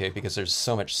 okay, because there's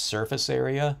so much surface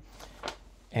area,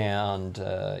 and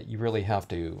you really have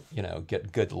to, you know,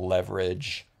 get good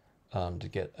leverage to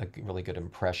get a really good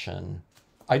impression.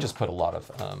 I just put a lot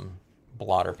of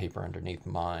blotter paper underneath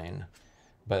mine,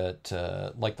 but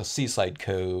like the Seaside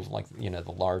Cove, like, you know,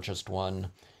 the largest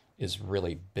one is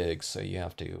really big, so you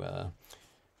have to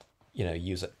you know,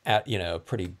 use it at, you know, a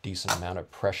pretty decent amount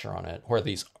of pressure on it. Where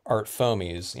these art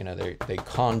foamies, you know, they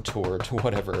contour to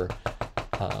whatever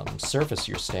surface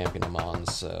you're stamping them on,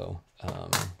 so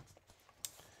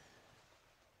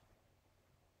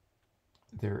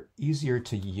they're easier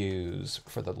to use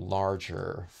for the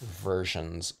larger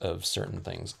versions of certain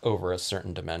things over a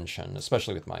certain dimension,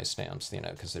 especially with my stamps, you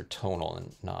know, because they're tonal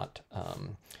and not,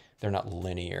 they're not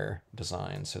linear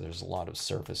designs. So there's a lot of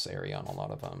surface area on a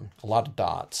lot of them, a lot of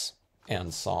dots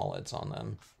and solids on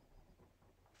them.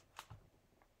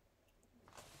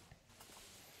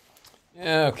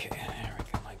 Okay, there we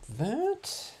go, like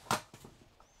that.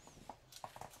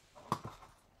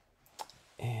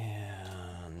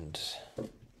 And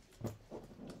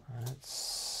let's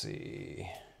see.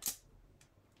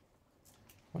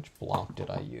 Which block did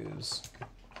I use?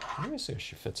 Let me see if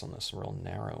she fits on this real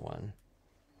narrow one.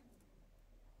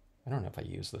 I don't know if I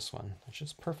use this one. It's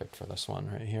just perfect for this one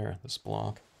right here, this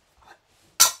block.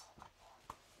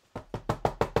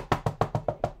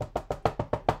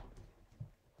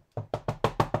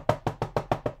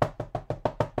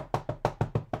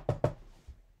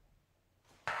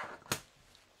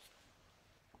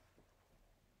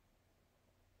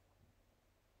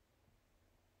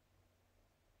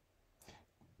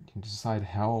 You can decide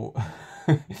how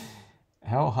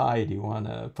how high do you want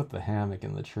to put the hammock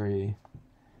in the tree.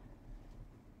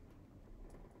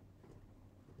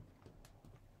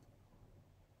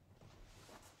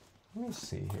 Let me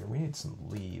see here. We need some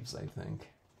leaves, I think.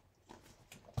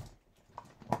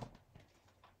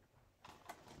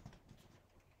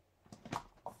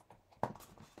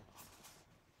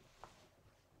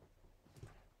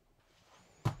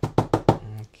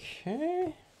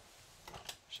 Okay.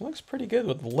 She looks pretty good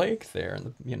with the lake there and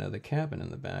the, you know, the cabin in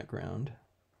the background.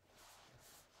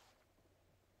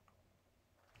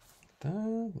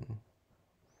 Throw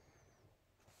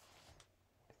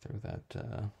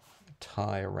that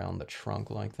tie around the trunk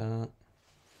like that.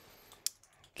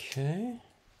 Okay.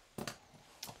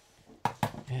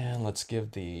 And let's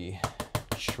give the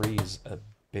trees a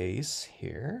base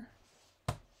here.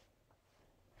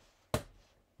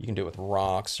 You can do it with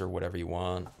rocks or whatever you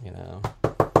want, you know.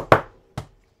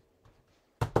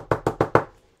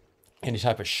 Any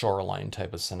type of shoreline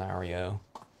type of scenario.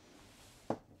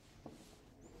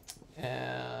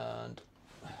 And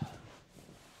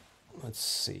let's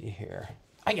see here.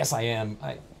 I guess I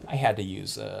had to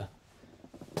use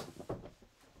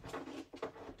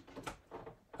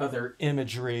other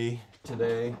imagery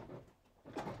today.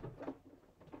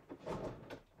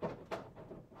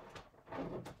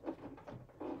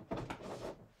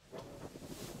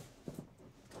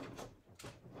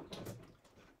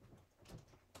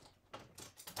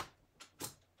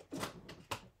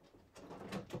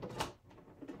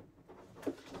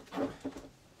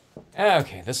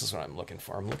 Okay, this is what I'm looking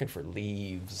for. I'm looking for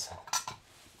leaves.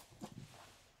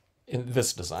 And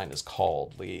this design is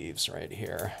called leaves right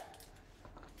here.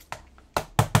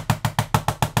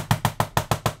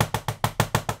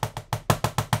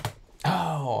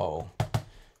 Oh,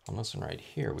 on this one right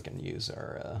here, we can use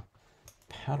our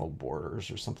paddle borders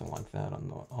or something like that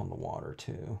on the water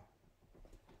too.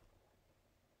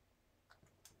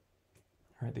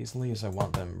 All right, these leaves, I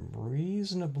want them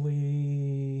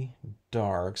reasonably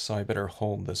dark, so I better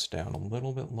hold this down a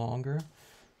little bit longer.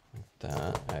 Like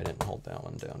that. I didn't hold that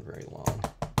one down very long.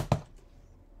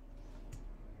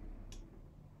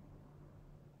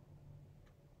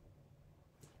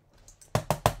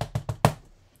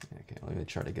 Okay, let me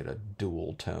try to get a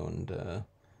dual-toned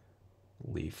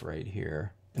leaf right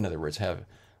here. In other words, have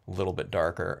a little bit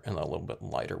darker and a little bit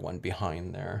lighter one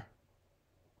behind there.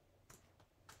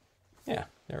 Yeah,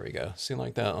 there we go. See,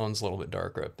 like that one's a little bit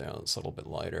darker up there. It's a little bit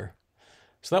lighter.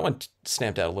 So that one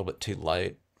stamped out a little bit too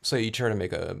light. So you try to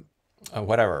make a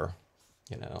whatever,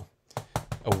 you know,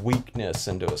 a weakness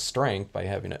into a strength by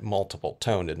having it multiple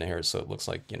toned in here. So it looks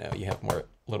like, you know, you have a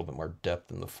little bit more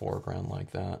depth in the foreground like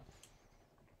that.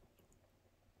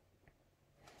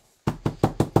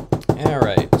 All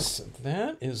right, so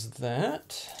that is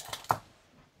that.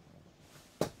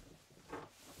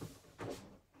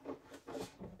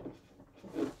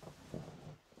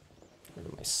 Where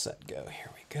did my set go? Here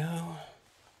we go.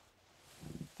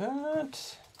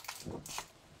 That.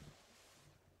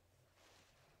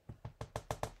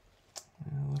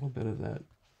 A little bit of that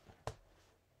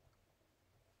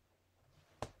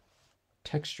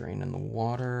texturing in the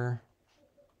water.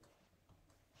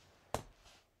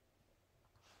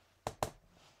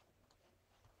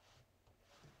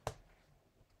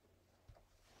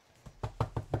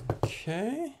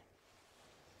 Okay.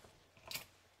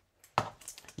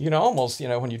 You can almost, you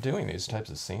know, when you're doing these types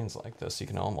of scenes like this, you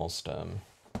can almost,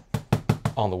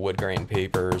 on the wood grain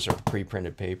papers or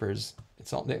pre-printed papers,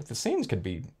 it's all, the scenes could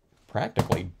be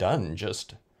practically done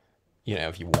just, you know,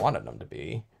 if you wanted them to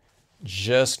be,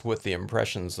 just with the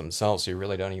impressions themselves. So you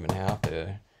really don't even have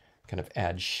to kind of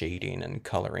add shading and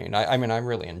coloring. I mean, I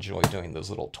really enjoy doing those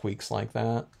little tweaks like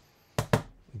that.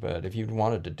 But if you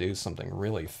wanted to do something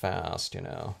really fast, you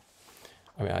know,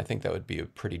 I mean, I think that would be a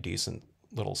pretty decent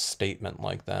little statement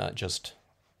like that, just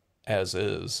as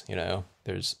is, you know.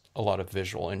 There's a lot of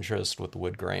visual interest with the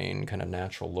wood grain, kind of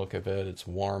natural look of it. It's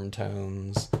warm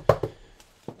tones.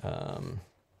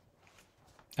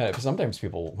 Because sometimes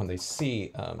people, when they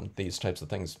see these types of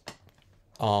things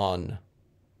on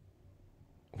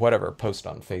whatever, post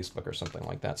on Facebook or something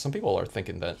like that, some people are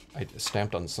thinking that I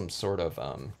stamped on some sort of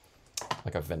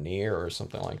like a veneer or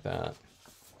something like that.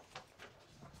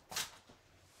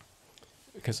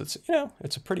 Because it's, you know,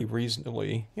 it's a pretty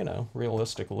reasonably, you know,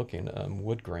 realistic looking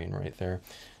wood grain right there.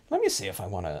 Let me see if I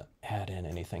want to add in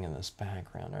anything in this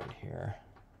background right here.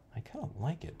 I kind of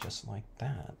like it just like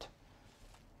that.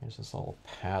 There's this little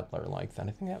paddler like that.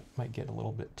 I think that might get a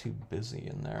little bit too busy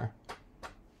in there.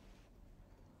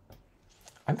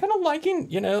 I'm kind of liking,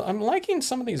 you know, I'm liking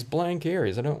some of these blank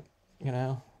areas. I don't, you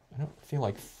know, I don't feel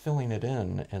like filling it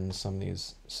in some of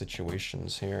these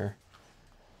situations here.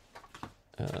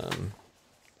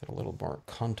 Get a little more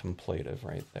contemplative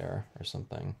right there or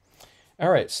something. All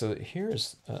right, so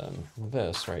here's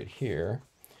this right here.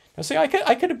 Now see, I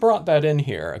could have brought that in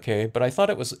here, okay, but I thought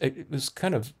it was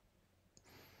kind of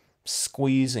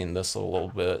squeezing this a little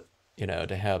bit, you know,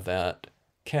 to have that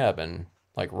cabin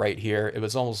like right here. It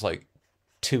was almost like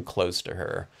too close to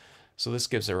her, so this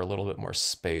gives her a little bit more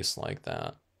space like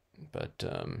that. But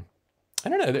I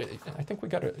don't know. I think we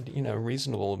got a, you know,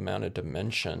 reasonable amount of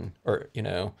dimension, or, you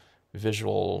know,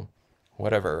 visual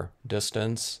whatever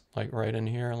distance like right in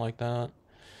here like that.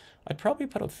 I'd probably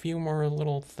put a few more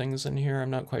little things in here. I'm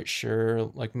not quite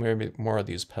sure, like maybe more of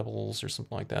these pebbles or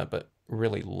something like that, but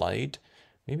really light.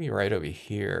 Maybe right over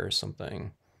here or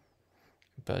something.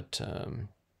 But I'm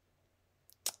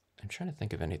trying to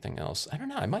think of anything else. I don't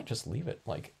know. I might just leave it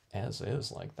like as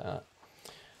is like that.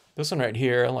 This one right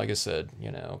here, like I said,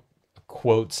 you know, a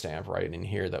quote stamp right in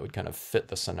here that would kind of fit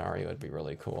the scenario would be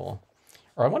really cool.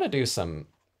 Or I want to do some,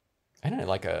 I don't know,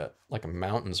 like a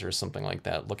mountains or something like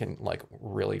that, looking like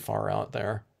really far out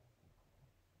there.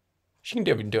 She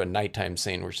can do a nighttime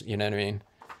scene where, you know what I mean?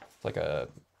 Like a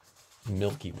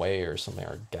Milky Way or something,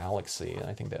 or galaxy.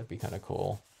 I think that'd be kind of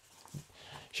cool.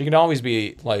 She can always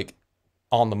be like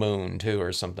on the moon too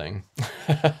or something.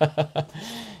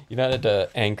 You don't have to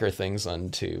anchor things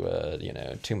onto, you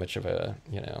know, too much of a,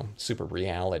 you know, super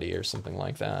reality or something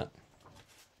like that.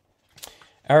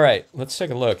 All right, let's take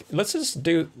a look. Let's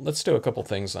do a couple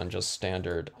things on just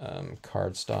standard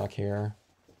cardstock here.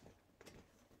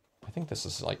 I think this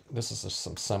is just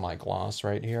some semi-gloss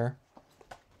right here.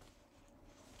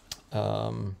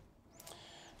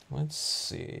 Let's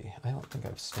see. I don't think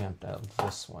I've stamped out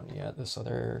this one yet. This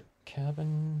other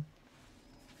cabin,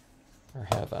 or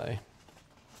have I?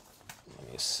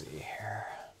 Let me see here.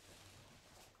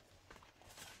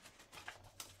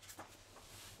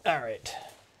 All right.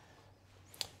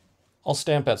 I'll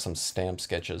stamp out some stamp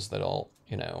sketches that I'll,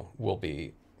 you know, will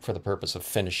be for the purpose of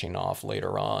finishing off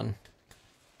later on.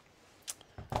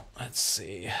 Let's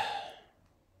see.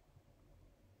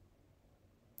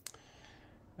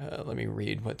 Let me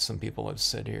read what some people have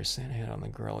said here. Santa hat on the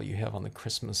girl you have on the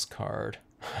Christmas card.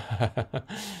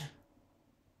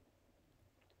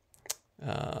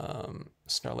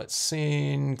 Starlit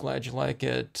Scene, glad you like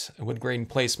it. Wood grain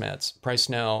placemats. Price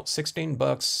now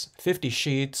 $16, 50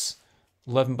 sheets,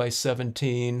 11 by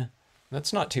 17.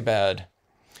 That's not too bad.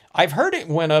 I've heard it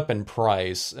went up in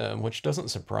price, which doesn't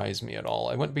surprise me at all.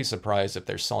 I wouldn't be surprised if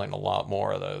they're selling a lot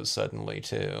more of those suddenly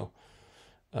too.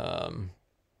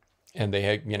 And they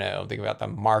had, you know, they got the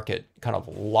market kind of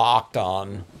locked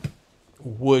on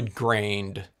wood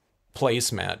grained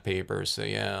placemat paper. So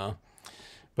yeah,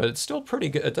 but it's still pretty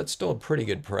good. That's still a pretty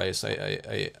good price.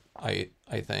 I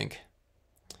think.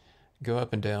 Go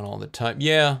up and down all the time.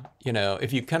 Yeah, you know,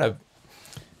 if you kind of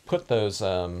put those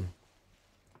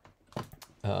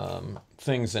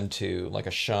things into like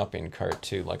a shopping cart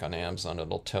too, like on Amazon,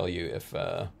 it'll tell you if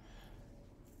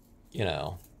you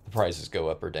know, the prices go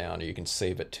up or down, or you can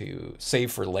save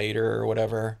for later or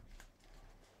whatever.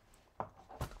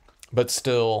 But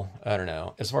still, I don't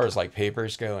know, as far as like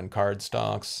papers go and card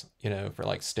stocks, you know, for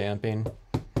like stamping,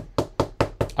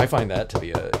 I find that to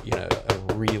be a, you know, a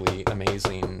really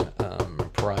amazing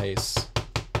price.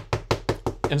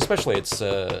 And especially it's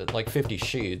like 50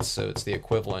 sheets, so it's the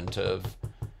equivalent of,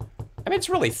 I mean, it's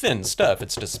really thin stuff.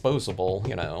 It's disposable,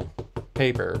 you know,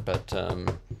 paper, but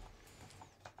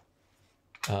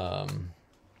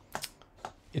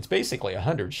it's basically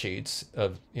 100 sheets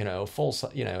of, you know, full,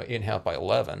 you know, 8.5 by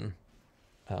 11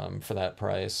 for that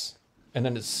price. And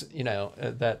then it's,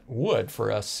 that wood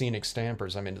for us scenic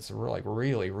stampers, I mean, it's really,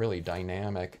 really, really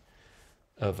dynamic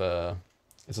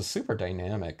it's a super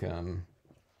dynamic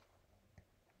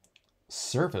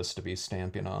surface to be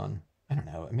stamping on. I don't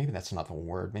know, maybe that's not the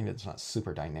word. Maybe it's not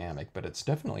super dynamic, but it's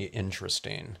definitely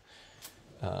interesting.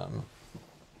 And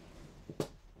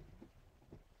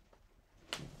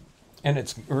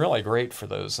it's really great for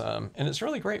those, and it's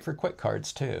really great for quick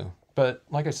cards too. But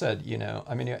like I said,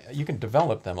 I mean, you can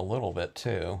develop them a little bit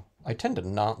too. I tend to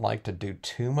not like to do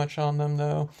too much on them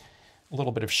though. A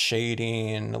little bit of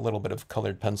shading, a little bit of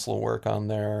colored pencil work on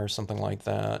there, something like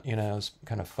that. It's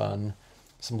kind of fun.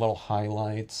 Some little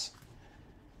highlights.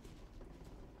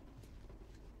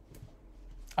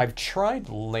 I've tried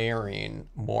layering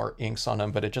more inks on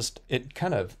them, but it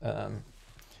kind of,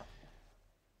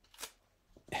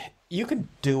 you could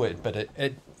do it, but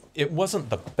it wasn't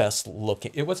the best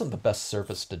looking, it wasn't the best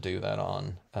surface to do that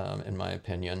on, in my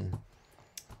opinion.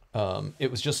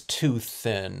 It was just too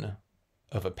thin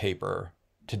of a paper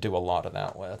to do a lot of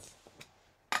that with.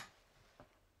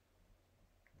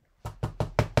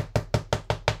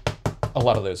 A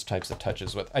lot of those types of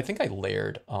touches with. I think I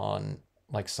layered on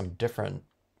like some different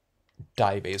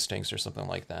dye-based inks or something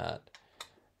like that.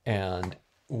 And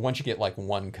once you get like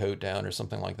one coat down or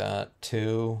something like that,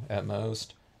 two at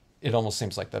most, it almost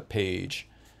seems like the page,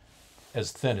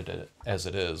 as thin as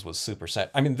it is, was super set.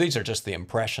 I mean, these are just the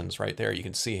impressions right there. You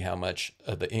can see how much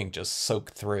of the ink just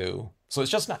soaked through. So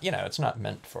it's just not, it's not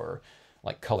meant for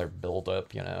like color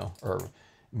buildup, or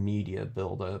media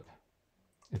buildup.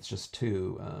 It's just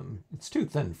it's too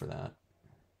thin for that.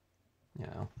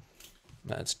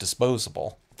 It's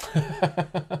disposable.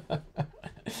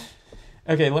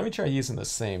 Okay, let me try using the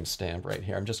same stamp right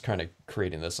here. I'm just kind of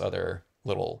creating this other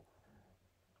little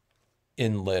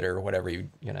inlet or whatever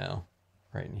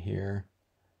right in here.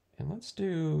 And let's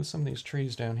do some of these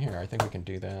trees down here. I think we can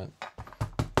do that.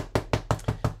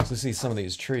 So see some of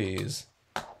these trees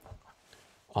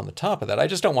on the top of that. I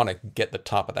just don't want to get the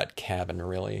top of that cabin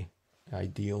really.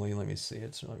 Ideally, let me see,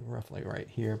 it's like roughly right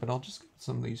here, but I'll just get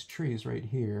some of these trees right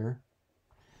here.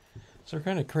 So we're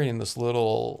kind of creating this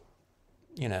little,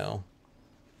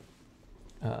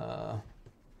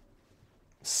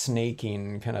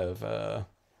 snaking kind of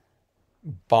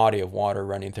body of water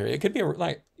running through. It could be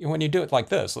like, when you do it like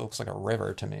this, it looks like a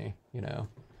river to me,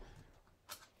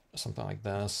 something like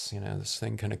this, this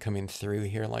thing kind of coming through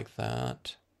here like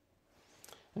that.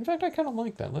 In fact, I kind of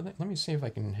like that. Let me see if I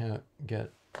can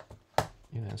get,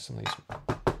 some of these,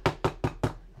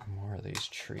 more of these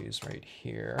trees right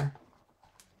here.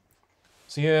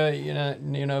 So yeah, you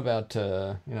know about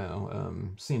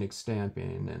scenic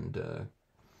stamping and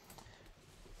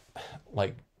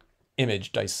like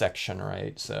image dissection,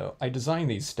 right? So I designed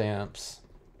these stamps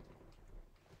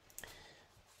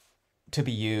to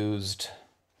be used,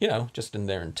 just in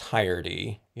their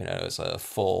entirety, as a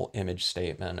full image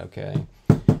statement, okay?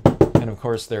 And of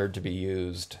course they're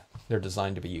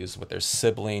designed to be used with their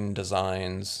sibling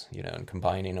designs, and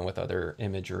combining them with other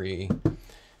imagery.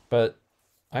 But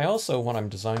I also, when I'm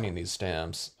designing these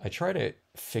stamps, I try to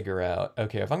figure out,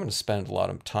 okay, if I'm going to spend a lot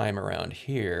of time around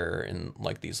here in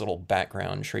like these little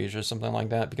background trees or something like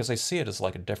that, because I see it as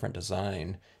like a different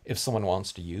design if someone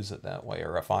wants to use it that way,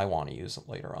 or if I want to use it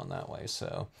later on that way.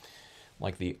 So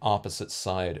like the opposite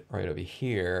side right over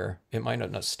here, it might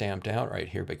not stamped out right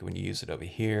here, but when you use it over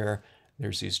here,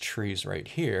 there's these trees right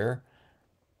here,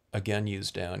 again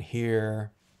used down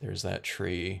here, there's that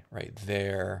tree right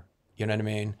there, you know what I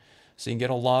mean? So you can get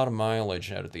a lot of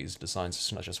mileage out of these designs.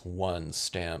 It's not just one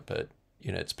stamp, but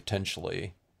it's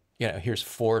potentially, here's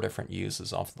 4 different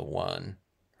uses off the one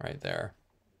right there.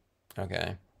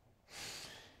 Okay.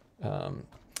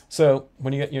 So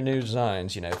when you get your new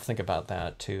designs, think about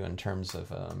that too in terms of,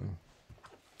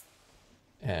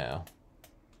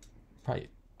 probably,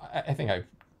 I think I've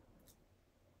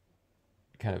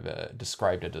kind of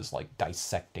described it as like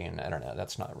dissecting. I don't know.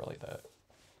 That's not really the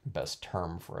best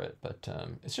term for it, but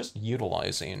it's just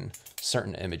utilizing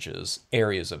certain images,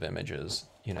 areas of images,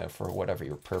 for whatever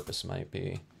your purpose might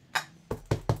be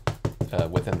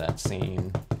within that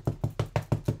scene.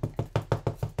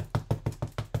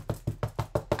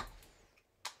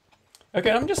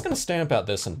 Okay, I'm just going to stamp out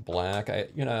this in black.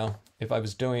 If I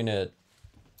was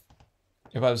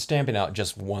stamping out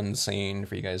just one scene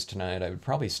for you guys tonight, I would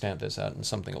probably stamp this out in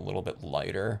something a little bit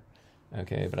lighter.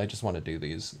 Okay, but I just want to do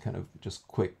these kind of just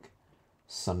quick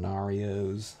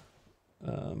scenarios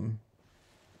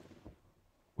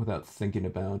without thinking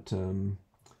about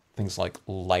things like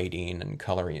lighting and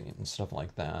coloring and stuff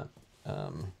like that.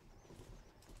 I'll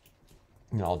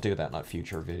do that in a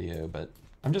future video, but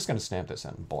I'm just going to stamp this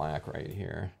in black right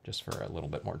here, just for a little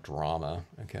bit more drama.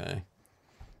 Okay.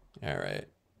 All right.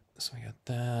 So we got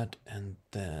that, and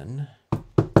then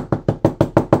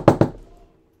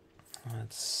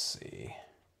let's see.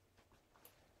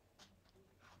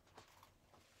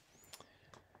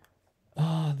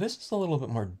 This is a little bit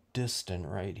more distant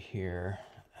right here.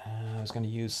 I was going to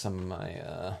use some of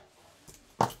my,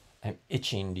 I'm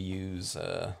itching to use,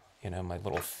 you know, my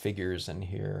little figures in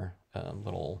here,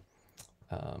 little,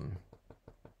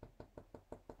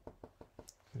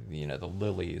 you know, the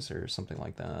lilies or something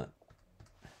like that.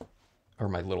 Or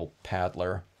my little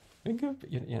paddler.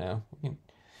 You know,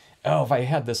 oh, if I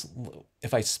had this,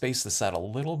 if I spaced this out a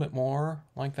little bit more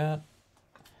like that,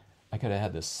 I could have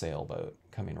had this sailboat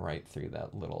coming right through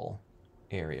that little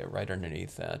area, right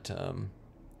underneath that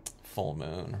full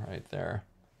moon right there.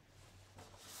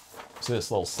 So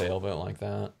this little sailboat like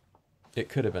that, it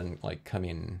could have been like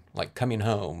coming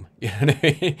home. You know what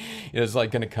I mean? It was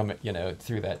like going to come, you know,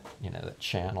 through that, you know, that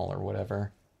channel or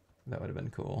whatever. That would have been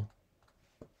cool.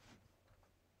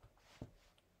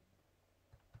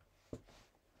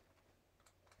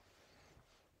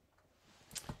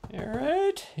 All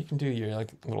right, you can do your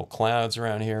like little clouds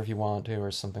around here if you want to,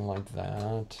 or something like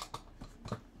that.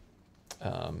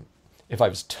 If I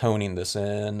was toning this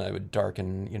in, I would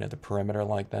darken, you know, the perimeter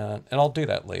like that, and I'll do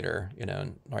that later, you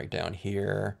know, right down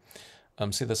here.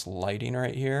 See this lighting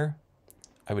right here?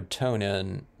 I would tone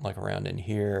in like around in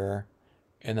here,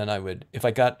 and then I would, if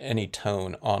I got any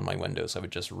tone on my windows, I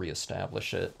would just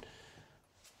reestablish it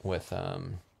with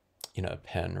you know, a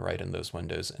pen right in those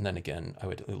windows. And then again, I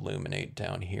would illuminate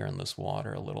down here in this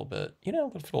water a little bit, you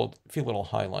know, a few little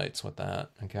highlights with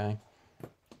that. Okay.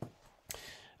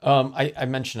 I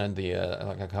mentioned in the,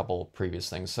 like a couple previous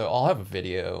things. So I'll have a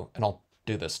video and I'll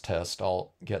do this test.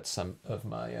 I'll get some of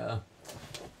my,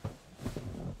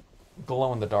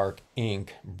 glow in the dark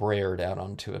ink brayered out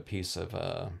onto a piece of,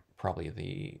 probably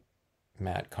the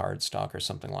matte cardstock or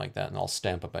something like that. And I'll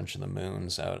stamp a bunch of the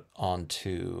moons out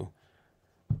onto,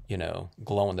 you know,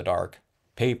 glow in the dark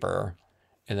paper,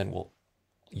 and then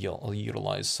I'll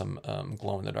utilize some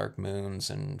glow in the dark moons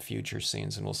and future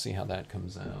scenes, and we'll see how that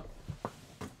comes out.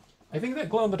 I think that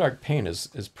glow in the dark paint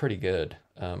is pretty good.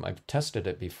 I've tested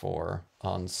it before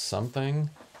on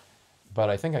something, but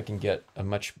I think I can get a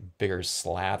much bigger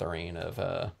slathering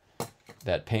of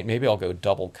that paint. Maybe I'll go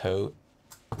double coat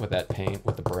with that paint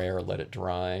with the brayer, let it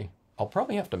dry. I'll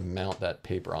probably have to mount that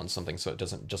paper on something so it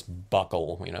doesn't just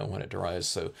buckle, you know, when it dries.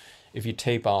 So if you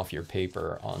tape off your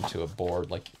paper onto a board,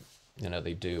 like, you know,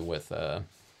 they do with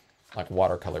like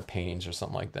watercolor paintings or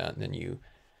something like that, and then you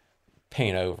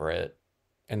paint over it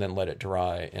and then let it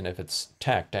dry. And if it's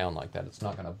tacked down like that, it's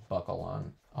not going to buckle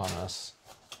on us.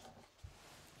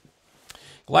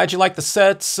 Glad you like the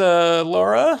sets,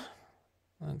 Laura.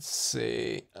 Let's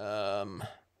see.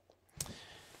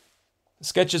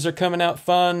 Sketches are coming out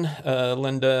fun,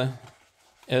 Linda.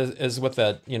 As with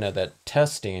that, you know, that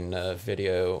testing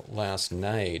video last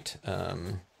night,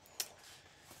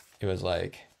 it was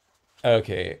like,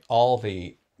 okay,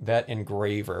 that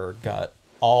engraver got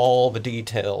all the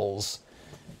details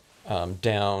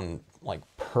down like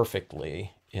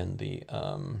perfectly in the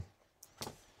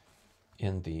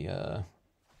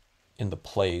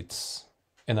plates,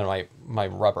 and then my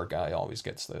rubber guy always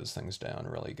gets those things down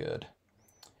really good.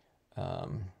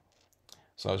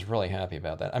 So I was really happy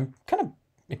about that. I'm kind of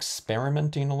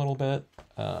experimenting a little bit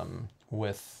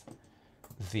with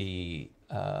the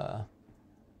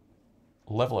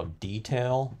level of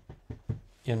detail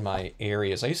in my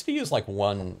areas. I used to use like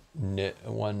one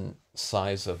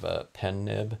size of a pen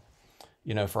nib,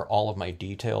 you know, for all of my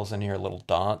details in here, little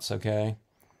dots, okay?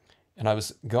 And I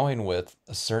was going with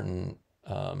a certain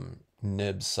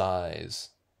nib size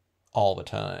all the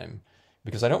time,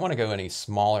 because I don't want to go any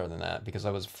smaller than that, because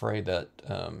I was afraid that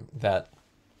that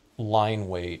line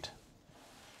weight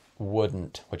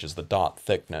wouldn't, which is the dot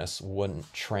thickness,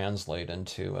 wouldn't translate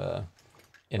into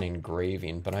an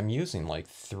engraving. But I'm using like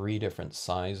 3 different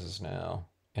sizes now,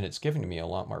 and it's giving me a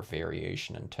lot more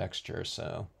variation in texture.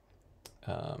 So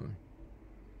I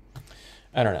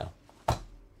don't know.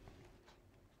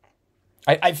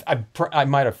 I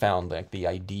might have found like the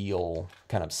ideal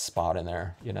kind of spot in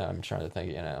there. You know, I'm trying to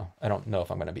think, you know, I don't know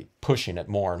if I'm going to be pushing it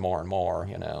more and more and more,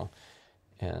 you know,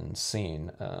 and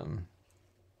seeing,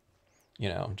 you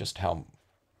know, just how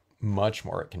much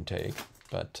more it can take.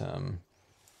 But,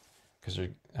 because I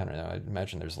don't know, I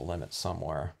imagine there's a limit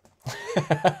somewhere.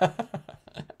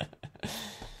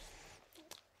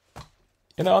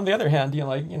 You know, on the other hand, you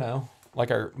know, like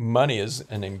our money is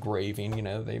an engraving, you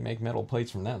know, they make metal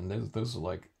plates from that, and those are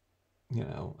like, you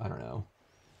know, I don't know,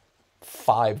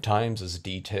 5 times as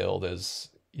detailed as,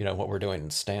 you know, what we're doing in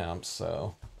stamps,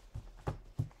 so.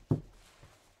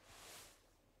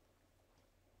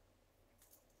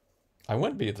 I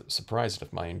wouldn't be surprised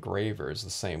if my engraver is the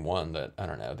same one that, I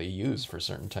don't know, they use for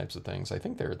certain types of things. I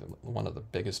think they're one of the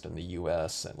biggest in the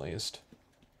US, at least.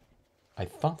 I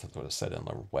thought that's what it said on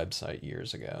their website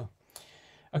years ago.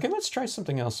 Okay, let's try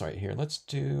something else right here. Let's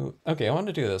do... Okay, I want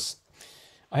to do this.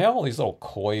 I have all these little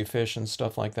koi fish and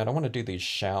stuff like that. I want to do these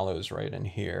shallows right in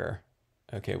here.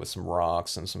 Okay, with some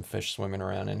rocks and some fish swimming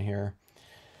around in here.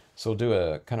 So we'll do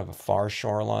a kind of a far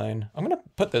shoreline. I'm going to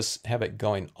put this, have it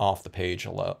going off the page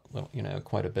a lot, you know,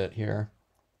 quite a bit here,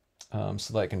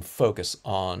 so that I can focus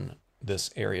on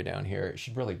this area down here. It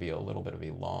should really be a little bit of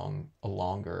a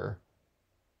longer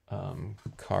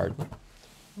card. Let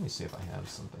me see if I have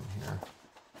something here.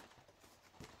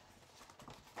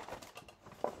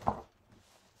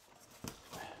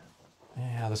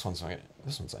 Yeah, this one's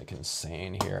like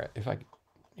insane here. If I,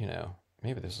 you know,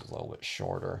 maybe this is a little bit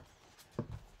shorter.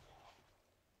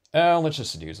 Oh, let's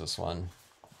just use this one.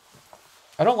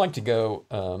 I don't like to go,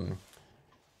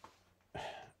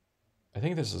 I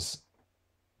think this is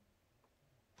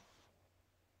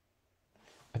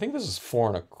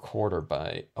 4¼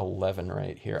 by 11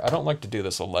 right here. I don't like to do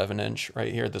this 11-inch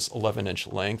right here, this 11-inch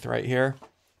length right here,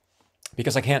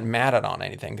 because I can't mat it on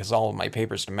anything, because all of my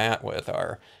papers to mat with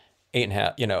are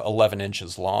 8½, you know, 11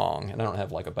 inches long, and I don't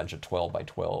have like a bunch of 12 by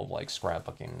 12 like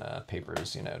scrapbooking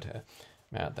papers, you know, to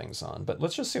mat things on. But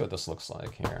let's just see what this looks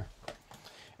like here.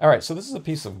 All right, so this is a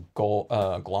piece of gold,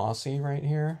 glossy right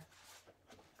here.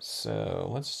 So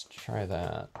let's try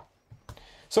that.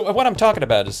 So what I'm talking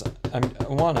about is I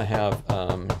want to have you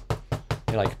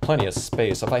know, like plenty of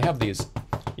space. If I have these,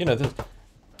 you know,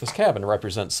 this cabin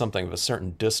represents something of a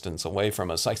certain distance away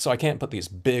from us. So I can't put these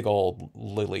big old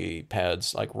lily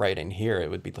pads like right in here.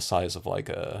 It would be the size of like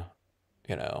a,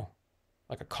 you know,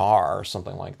 like a car or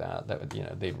something like that. That would, you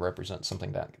know, they'd represent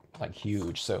something that like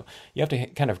huge. So you have to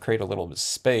kind of create a little bit of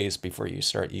space before you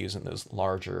start using those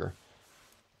larger,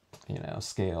 you know,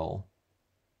 scale,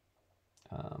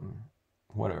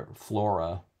 whatever,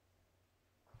 flora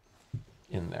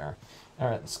in there. All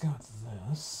right, let's go with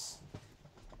this.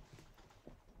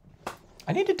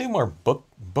 I need to do more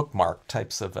bookmark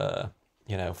types of,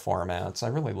 you know, formats. I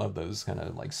really love those kind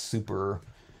of like super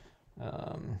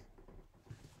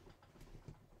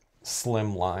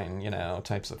slimline, you know,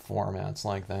 types of formats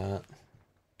like that.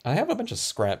 I have a bunch of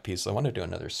scrap pieces. I want to do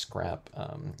another scrap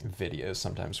video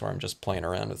sometimes where I'm just playing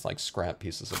around with like scrap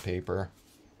pieces of paper.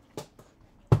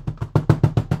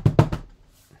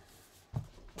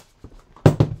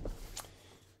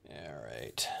 All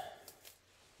right.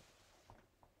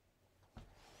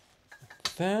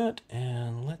 That,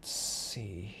 and let's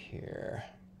see here.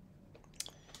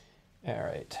 All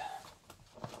right.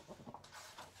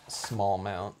 Small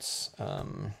mounts.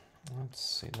 Let's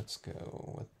see, let's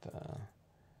go with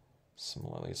some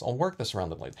lilies. I'll work this around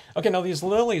the blade. Okay, now these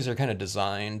lilies are kind of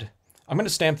designed. I'm going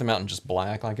to stamp them out in just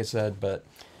black, like I said, but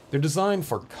they're designed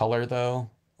for color, though.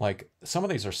 Like, some of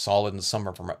these are solid and some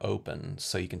of them are open,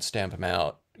 so you can stamp them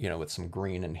out, you know, with some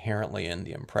green inherently in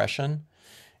the impression,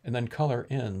 and then color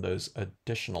in those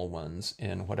additional ones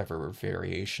in whatever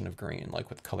variation of green, like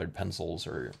with colored pencils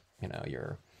or, you know,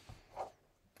 your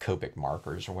Copic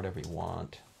markers or whatever you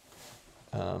want.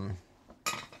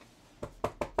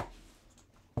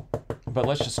 But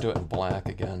let's just do it in black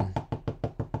again.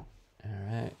 All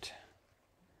right.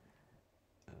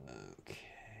 Okay.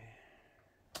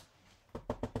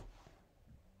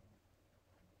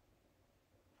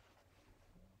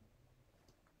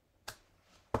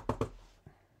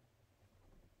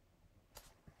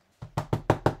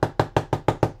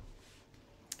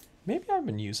 Maybe I've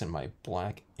been using my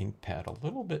black ink pad a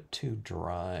little bit too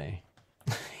dry.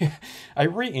 I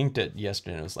re-inked it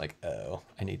yesterday and it was like, oh,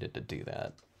 I needed to do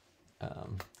that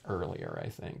earlier, I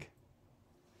think.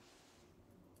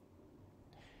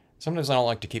 Sometimes I don't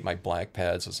like to keep my black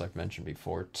pads, as I've mentioned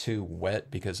before, too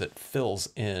wet because it fills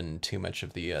in too much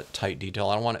of the tight detail.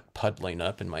 I don't want it puddling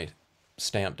up in my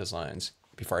stamp designs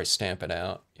before I stamp it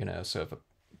out, you know, so if a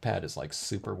pad is like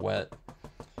super wet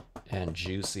and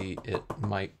juicy, it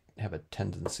might have a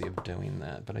tendency of doing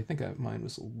that, but I think mine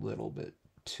was a little bit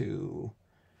too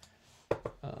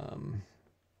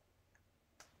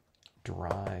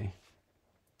dry.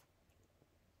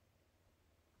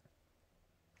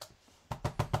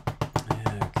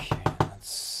 Okay, let's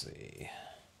see.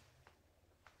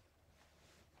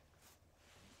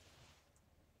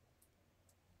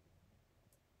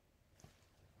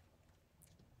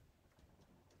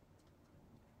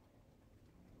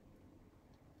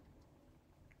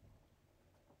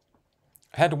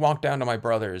 I had to walk down to my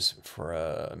brother's for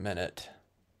a minute.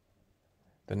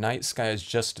 The night sky is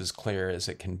just as clear as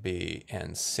it can be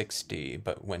and 60,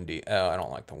 but windy. Oh, I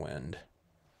don't like the wind.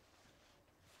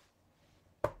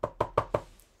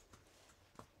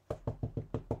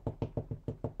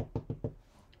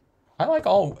 I like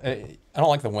all. I don't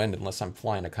like the wind unless I'm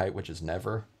flying a kite, which is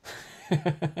never.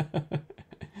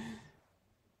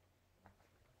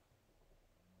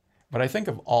 But I think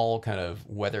of all kind of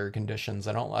weather conditions.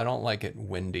 I don't like it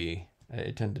windy.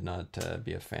 I tend to not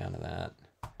be a fan of that.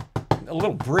 A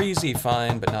little breezy,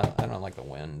 fine, but not. I don't like the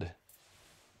wind.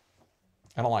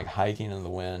 I don't like hiking in the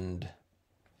wind.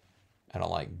 I don't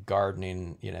like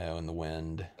gardening, you know, in the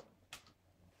wind.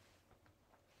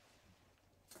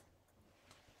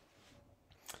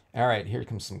 All right, here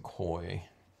comes some koi.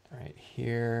 All right,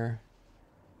 here.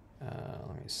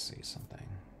 Let me see something.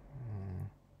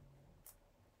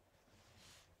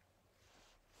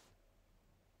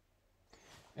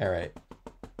 All right,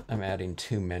 I'm adding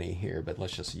too many here, but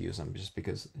let's just use them just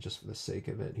for the sake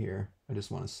of it here. I just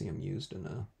want to see them used in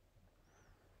a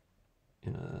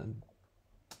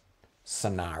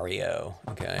scenario,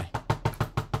 okay?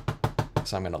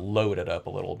 So I'm going to load it up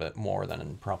a little bit more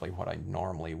than probably what I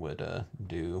normally would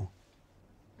do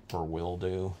or will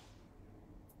do.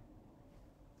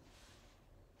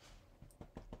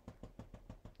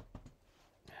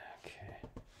 Okay.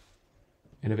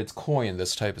 And if it's koi in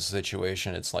this type of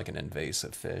situation, it's like an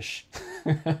invasive fish.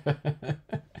 All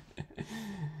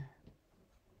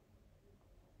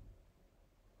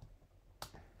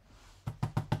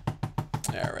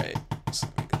right, so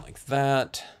make it like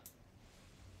that.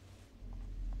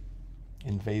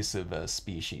 Invasive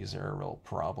species are a real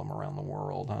problem around the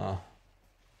world, huh?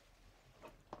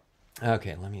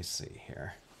 Okay, let me see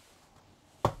here.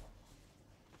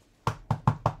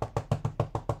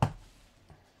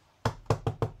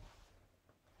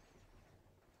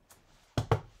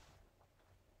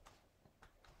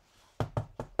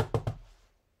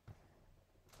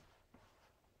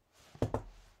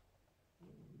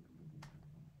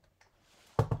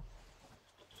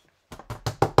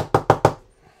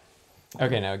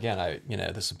 Okay, now again,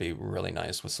 this would be really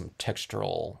nice with some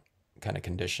textural kind of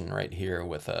condition right here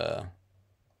with the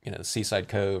Seaside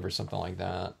Cove or something like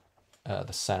that.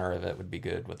 The center of it would be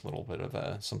good with a little bit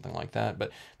of something like that. But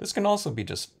this can also be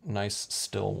just nice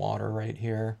still water right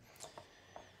here.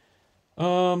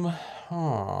 Oh.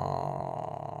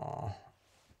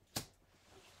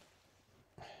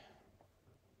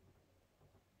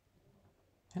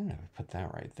 I don't know, put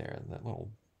that right there, that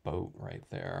little boat right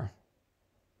there.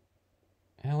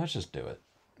 Yeah, let's just do it.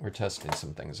 We're testing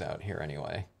some things out here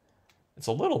anyway. It's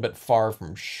a little bit far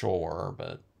from shore,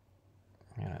 but,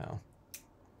 you know.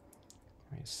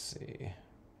 Let me see. I'm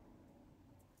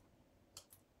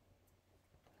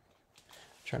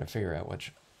trying to figure out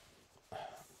which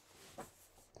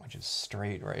is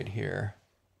straight right here.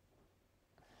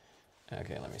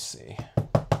 Okay, let me see.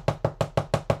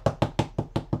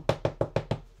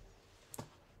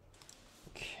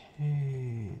 Okay,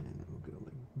 we'll go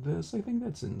like this. I think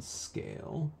that's in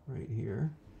scale right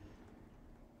here.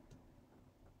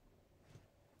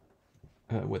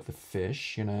 With the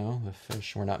fish, the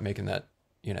fish. We're not making that,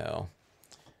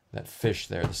 that fish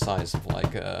there the size of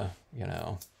like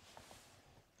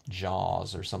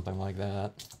Jaws or something like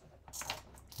that.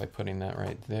 By putting that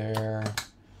right there.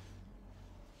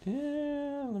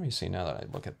 Yeah, let me see now that I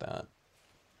look at that.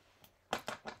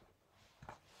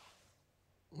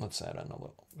 Let's add in a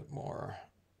little bit more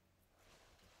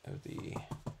of the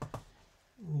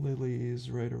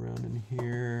lilies right around in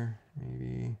here,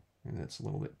 maybe. Maybe that's a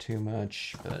little bit too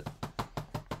much, but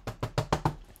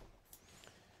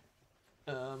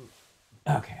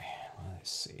okay,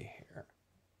 let's see here.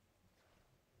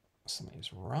 Some of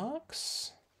these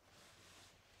rocks.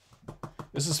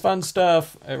 This is fun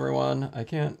stuff, everyone. I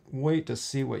can't wait to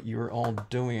see what you're all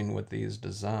doing with these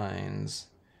designs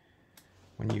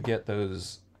when you get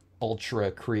those ultra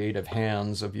creative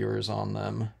hands of yours on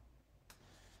them.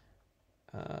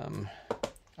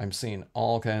 I'm seeing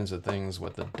all kinds of things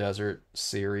with the desert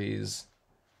series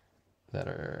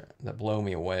that blow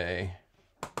me away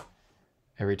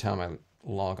every time I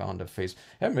log on to Facebook.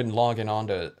 I haven't been logging on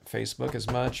to Facebook as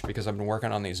much because I've been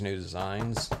working on these new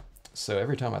designs. So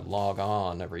every time I log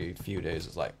on every few days,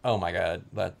 it's like, oh my God,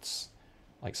 that's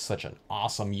like such an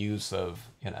awesome use of,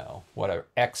 whatever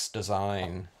X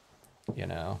design,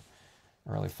 I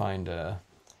really find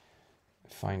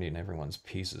finding everyone's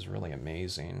pieces really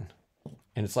amazing.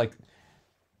 And it's like,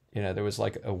 there was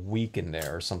like a week in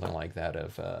there or something like that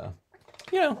of,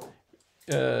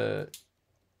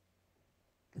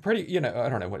 pretty, I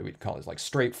don't know what we'd call it, like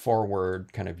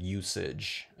straightforward kind of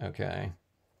usage, okay?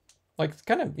 like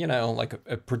kind of, you know, like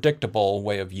a predictable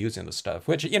way of using the stuff,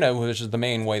 which, you know, which is the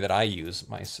main way that I use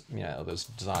my, you know, those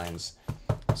designs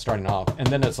starting off. And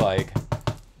then it's like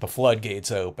the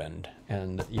floodgates opened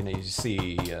and, you know, you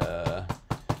see,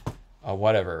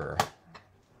 whatever,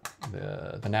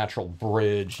 the natural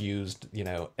bridge used, you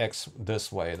know, X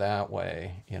this way, that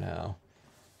way, you know,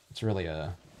 it's really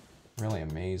really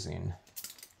amazing.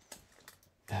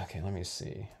 Okay, let me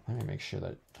see. Let me make sure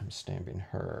that I'm stamping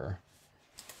her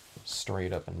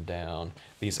straight up and down.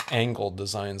 These angled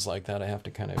designs like that, I have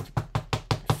to kind of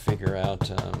figure out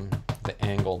the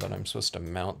angle that I'm supposed to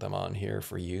mount them on here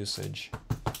for usage.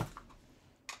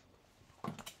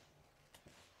 Okay,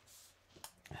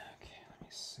 let me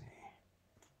see.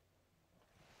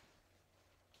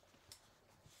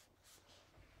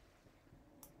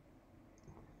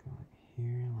 Go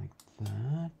here like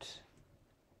that.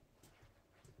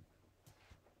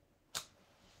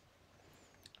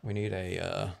 We need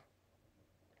a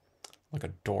like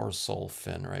a dorsal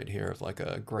fin right here of like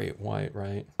a great white,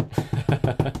 right?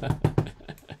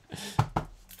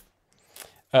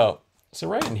 Oh, so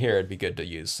right in here, it'd be good to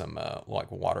use some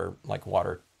like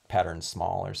water pattern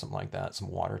small or something like that,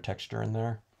 some water texture in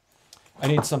there. I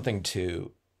need something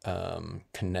to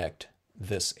connect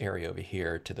this area over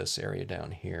here to this area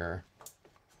down here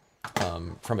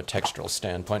from a textural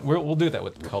standpoint. We'll do that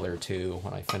with color too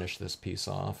when I finish this piece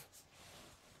off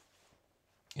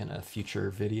in a future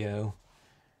video.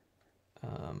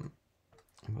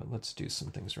 But let's do some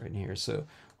things right in here. So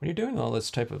when you're doing all this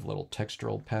type of little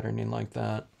textural patterning like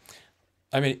that,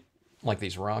 I mean, like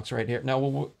these rocks right here.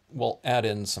 Now we'll add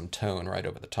in some tone right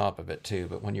over the top of it too.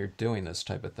 But when you're doing this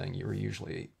type of thing, you're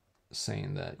usually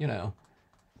saying that, you know,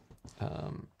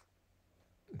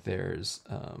 there's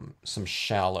some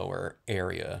shallower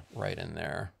area right in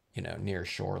there, you know, near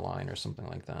shoreline or something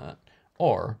like that.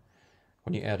 Or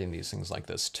when you add in these things like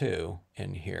this too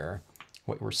in here,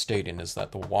 what we're stating is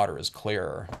that the water is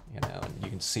clearer, you know, and you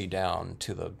can see down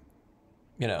to the,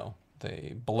 you know,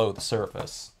 the below the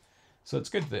surface. So it's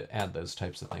good to add those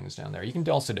types of things down there. You can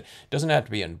also, it doesn't have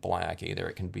to be in black either.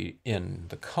 It can be in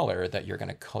the color that you're going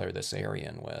to color this area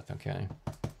in with, okay?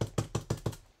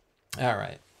 All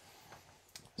right.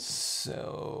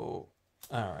 So,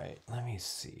 all right, let me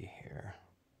see here.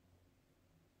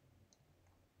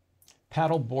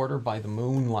 Paddle border by the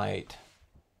moonlight.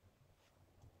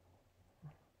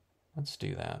 Let's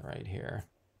do that right here,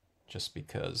 just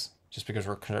because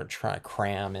we're gonna try to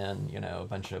cram in, you know, a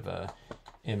bunch of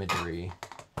imagery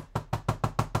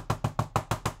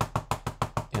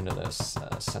into this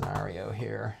scenario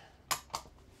here,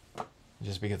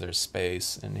 just because there's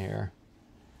space in here.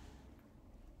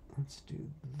 Let's do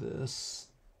this,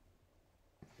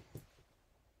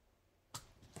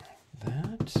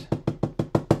 that.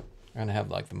 I'm gonna have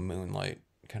like the moonlight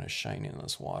kind of shining in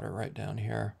this water right down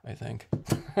here, I think.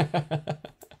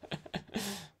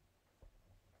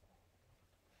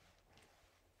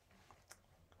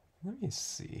 Let me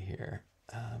see here.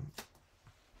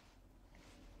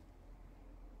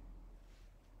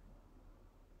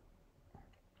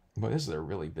 Well, this is a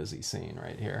really busy scene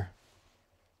right here.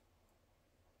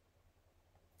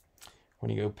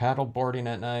 When you go paddle boarding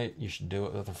at night, you should do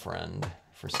it with a friend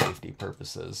for safety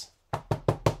purposes.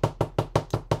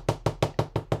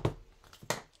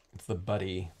 It's the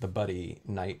buddy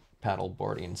night paddle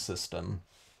boarding system.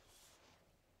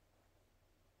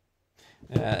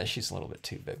 She's a little bit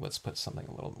too big. Let's put something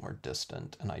a little more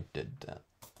distant. And I did that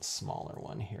smaller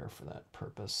one here for that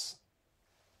purpose.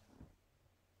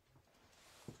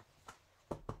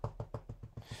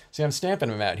 See, I'm stamping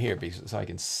them out here because so I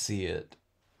can see it,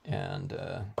 and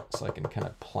so I can kind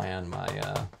of plan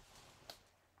my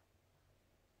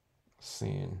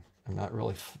scene. I'm not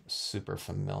really super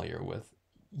familiar with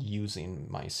using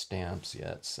my stamps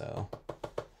yet, so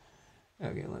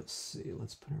okay, let's see.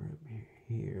 Let's put her up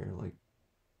here, like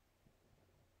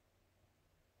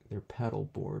they're paddle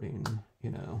boarding,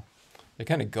 you know. They're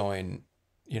kind of going,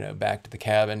 you know, back to the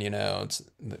cabin, you know. It's,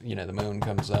 you know, the moon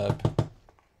comes up.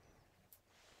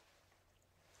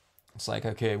 It's like,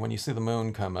 okay, when you see the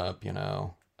moon come up, you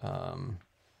know,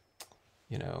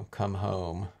 come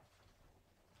home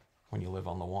when you live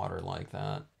on the water like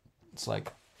that. It's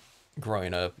like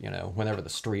growing up, you know, whenever the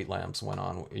street lamps went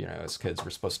on, you know, as kids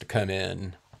were supposed to come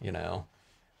in, you know,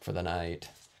 for the night.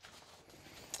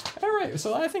 All right,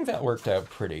 so I think that worked out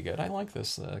pretty good. I like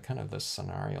this kind of this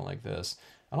scenario like this.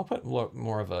 I'll put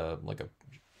more of a, like a,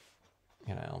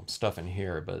 you know, stuff in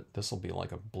here, but this will be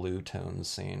like a blue tone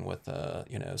scene with,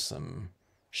 you know, some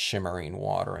shimmering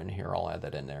water in here. I'll add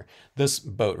that in there. This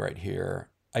boat right here,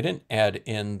 I didn't add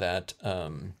in that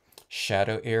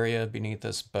shadow area beneath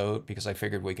this boat because I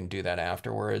figured we can do that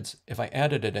afterwards. If I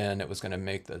added it in, it was going to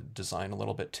make the design a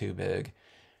little bit too big,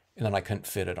 and then I couldn't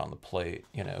fit it on the plate,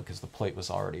 you know, because the plate was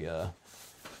already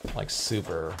like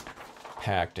super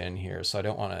packed in here. So I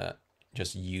don't want to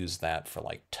just use that for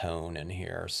like tone in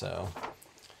here. So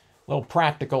little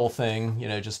practical thing, you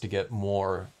know, just to get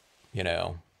more, you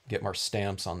know, get more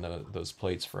stamps on those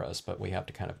plates for us, but we have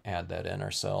to kind of add that in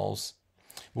ourselves.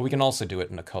 But we can also do it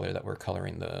in the color that we're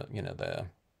coloring the, you know, the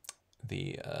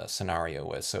scenario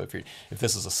with. So if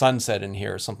this is a sunset in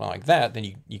here or something like that, then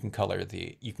you can color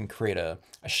you can create a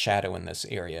shadow in this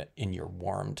area in your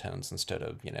warm tones instead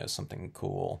of, you know, something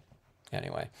cool.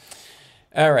 Anyway.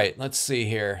 All right, let's see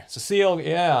here. Cecile,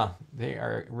 yeah, they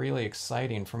are really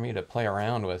exciting for me to play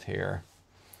around with here.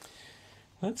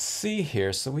 Let's see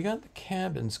here. So we got the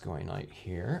cabins going right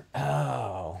here.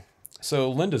 Oh,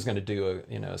 so Linda's going to do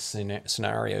a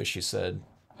scenario. She said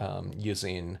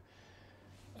using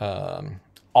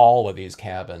all of these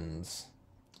cabins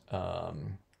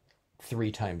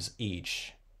 3 times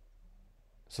each.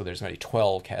 So there's going to be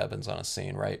 12 cabins on a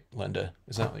scene, right, Linda?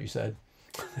 Is that what you said?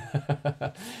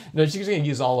 No, she's going to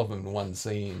use all of them in one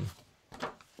scene.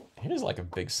 Here's like a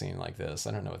big scene like this.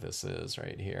 I don't know what this is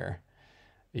right here.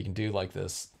 You can do like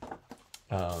this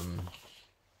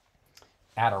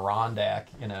Adirondack,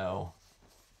 you know,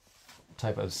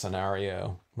 type of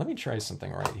scenario. Let me try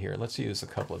something right here. Let's use a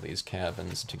couple of these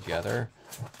cabins together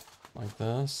like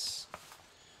this.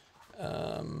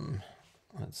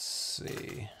 Let's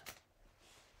see.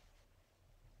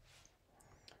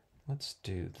 Let's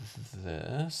do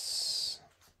this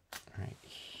right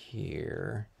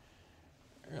here.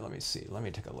 Here, let me see. Let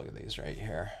me take a look at these right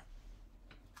here.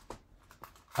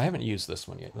 I haven't used this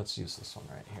one yet. Let's use this one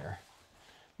right here.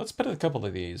 Let's put a couple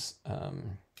of these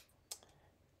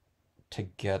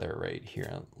together right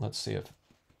here. Let's see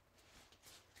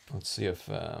if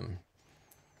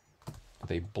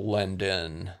they blend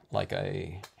in like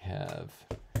I have.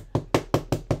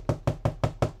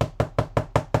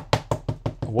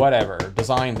 Whatever,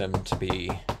 design them to be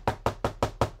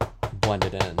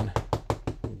blended in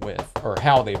with, or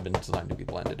how they've been designed to be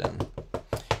blended in.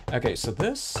 Okay, so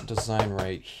this design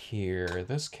right here,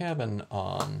 this cabin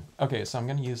on, okay, so I'm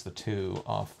going to use the 2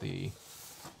 off the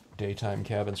daytime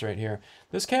cabins right here.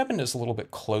 This cabin is a little bit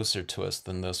closer to us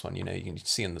than this one. You know, you can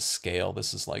see in the scale,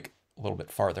 this is like a little bit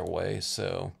farther away.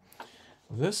 So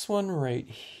this one right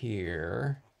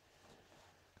here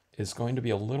is going to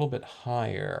be a little bit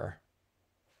higher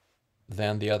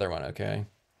than the other one, okay?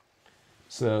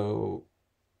 So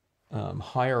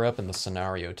higher up in the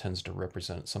scenario tends to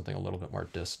represent something a little bit more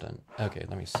distant. Okay,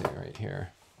 let me see right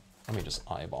here. Let me just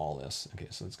eyeball this. Okay,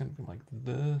 so it's going to be like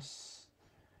this.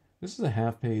 This is a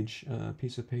half-page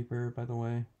piece of paper, by the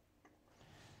way.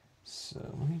 So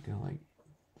let me go like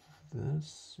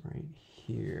this right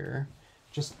here.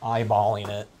 Just eyeballing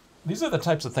it. These are the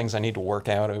types of things I need to work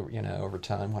out over, you know, over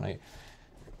time when I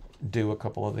do a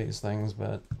couple of these things,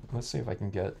 but let's see if I can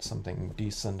get something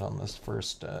decent on this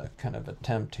first kind of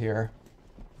attempt here.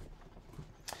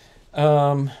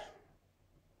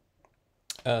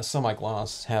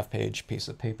 Semi-gloss half-page piece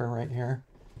of paper right here.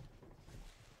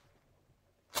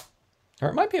 Or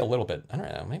it might be a little bit, I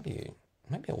don't know, maybe it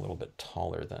might be a little bit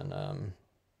taller than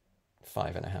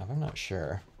 5.5. I'm not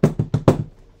sure.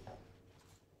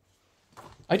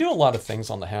 I do a lot of things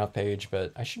on the half page,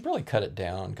 but I should really cut it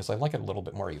down because I like it a little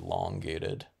bit more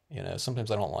elongated. You know, sometimes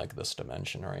I don't like this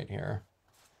dimension right here.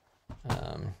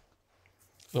 A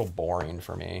little boring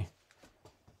for me.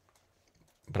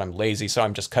 But I'm lazy, so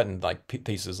I'm just cutting like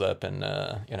pieces up in,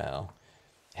 you know,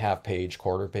 half page,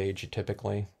 quarter page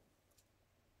typically.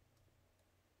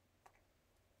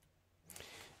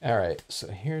 All right, so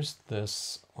here's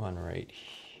this one right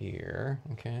here.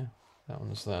 Okay, that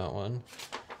one's that one.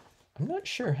 I'm not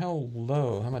sure how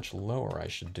much lower I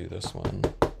should do this one.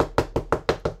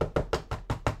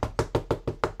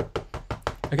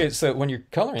 Okay, so when you're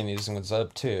coloring these ones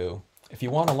up too, if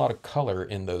you want a lot of color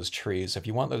in those trees, if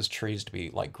you want those trees to be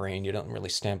like green, you don't really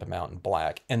stamp them out in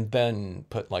black and then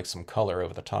put like some color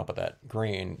over the top of that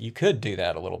green. You could do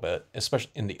that a little bit,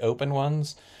 especially in the open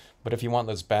ones. But if you want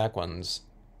those back ones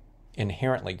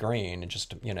inherently green, and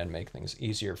just to, you know, make things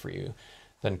easier for you,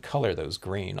 then color those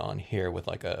green on here with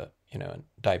like a, you know, a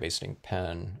dye-based ink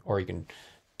pen, or you can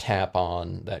tap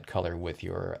on that color with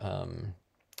your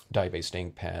dye-based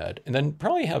ink pad, and then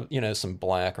probably have, you know, some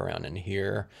black around in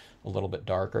here, a little bit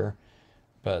darker.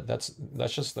 But that's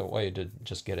just the way to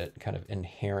just get it kind of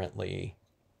inherently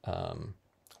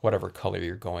whatever color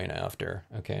you're going after.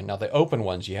 Okay, now the open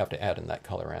ones you have to add in that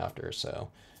color after,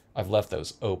 so I've left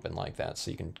those open like that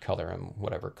so you can color them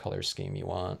whatever color scheme you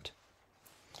want.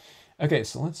 Okay,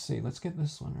 so let's see. Let's get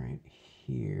this one right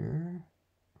here.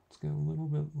 Let's go a little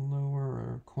bit lower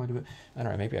or quite a bit. I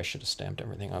don't know, maybe I should have stamped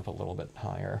everything up a little bit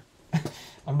higher.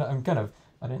 I'm kind of,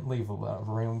 I didn't leave a lot of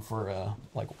room for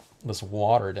like this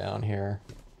water down here.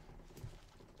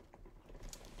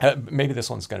 Maybe this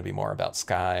one's going to be more about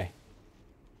sky.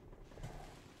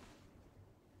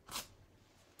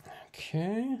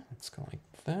 Okay, let's go like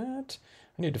that.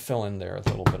 I need to fill in there with a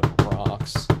little bit of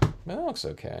rocks. That looks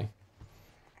okay.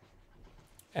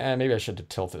 And maybe I should have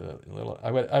tilted it a little. I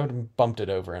would have bumped it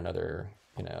over another,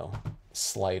 you know,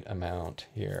 slight amount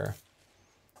here.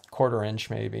 1/4 inch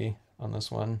maybe on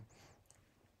this one.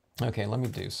 Okay, let me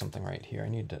do something right here. I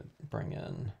need to bring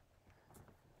in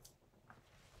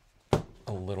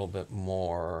a little bit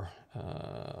more,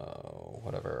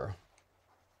 whatever.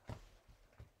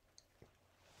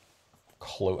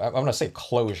 I'm going to say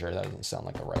closure. That doesn't sound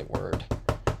like the right word.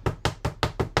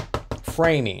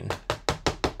 Framing.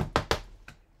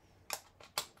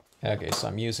 Okay, so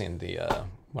I'm using the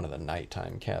one of the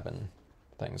nighttime cabin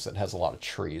things that has a lot of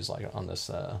trees, like on this.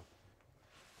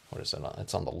 What is it?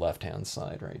 It's on the left-hand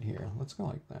side right here. Let's go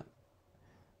like that.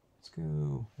 Let's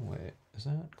go. Wait, is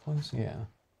that close? Yeah.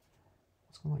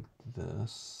 Let's go like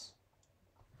this.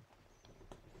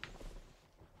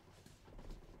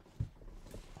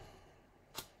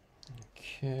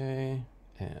 Okay,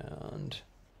 and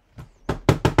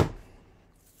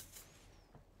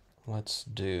let's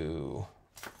do.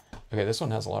 Okay, this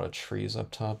one has a lot of trees up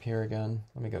top here again.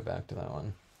 Let me go back to that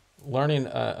one.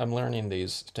 I'm learning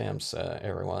these stamps,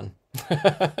 everyone.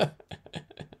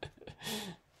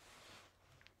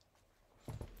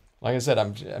 Like I said,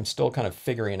 I'm still kind of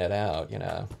figuring it out, you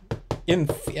know.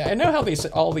 I know how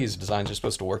all these designs are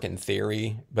supposed to work in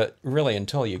theory, but really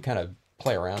until you kind of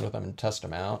play around with them and test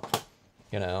them out,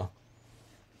 you know.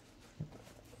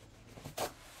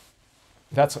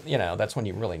 That's when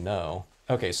you really know.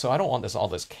 Okay, so I don't want all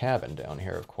this cabin down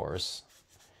here, of course.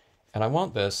 And I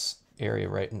want this area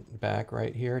back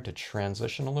right here to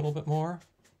transition a little bit more.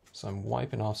 So I'm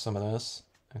wiping off some of this,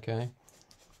 okay?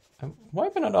 I'm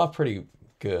wiping it off pretty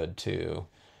good, too,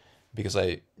 because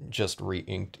I just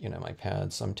re-inked, you know, my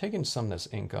pad. So I'm taking some of this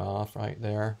ink off right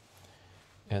there.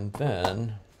 And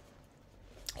then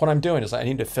what I'm doing is I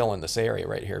need to fill in this area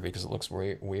right here because it looks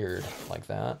weird like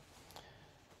that.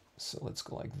 So let's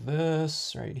go like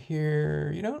this right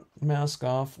here. You don't mask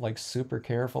off like super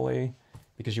carefully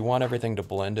because you want everything to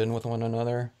blend in with one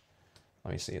another.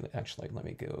 Let me see, actually, let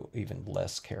me go even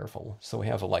less careful. So we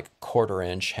have a like 1/4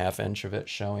 inch, 1/2 inch of it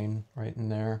showing right in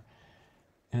there.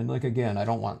 And like, again, I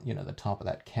don't want, you know, the top of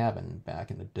that cabin back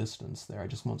in the distance there. I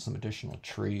just want some additional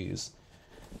trees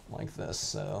like this,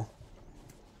 so.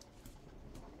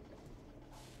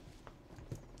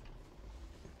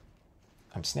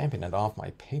 I'm stamping it off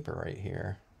my paper right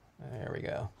here. There we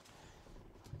go.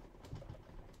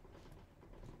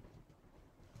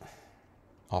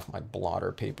 Off my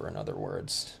blotter paper, in other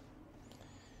words.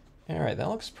 All right, that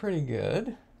looks pretty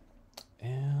good.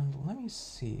 And let me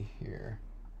see here.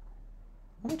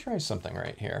 Let me try something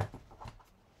right here.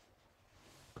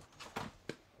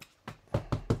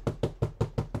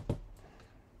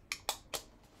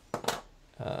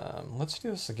 Let's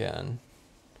do this again.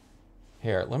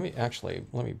 Here, let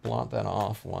me blot that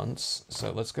off once.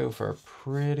 So let's go for a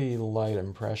pretty light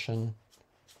impression.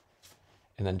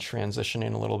 And then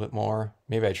transitioning a little bit more.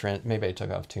 Maybe I took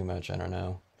off too much, I don't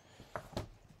know.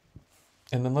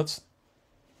 And then let's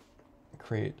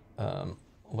create a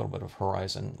little bit of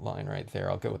horizon line right there.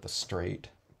 I'll go with the straight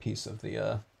piece of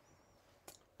the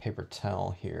paper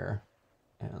towel here.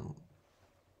 And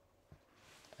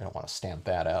I don't want to stamp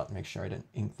that out. Make sure I didn't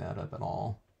ink that up at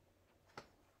all.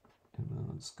 And then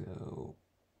let's go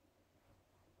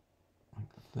like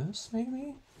this,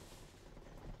 maybe?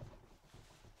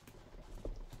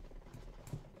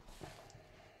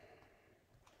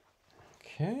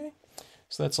 Okay,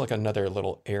 so that's like another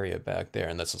little area back there,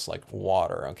 and this is like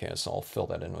water. Okay, so I'll fill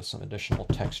that in with some additional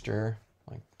texture,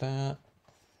 like that.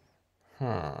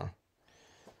 Huh.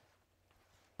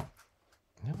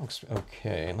 That looks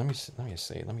okay. Let me see.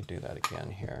 Let me do that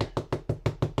again here.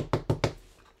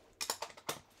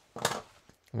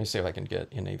 Let me see if I can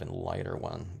get an even lighter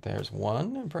one. There's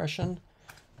one impression,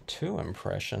 2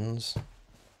 impressions.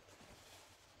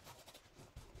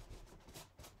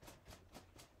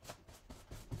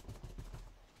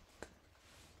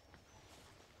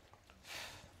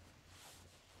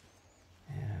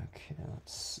 Okay,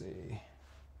 let's see.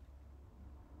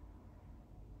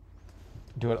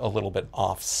 Do it a little bit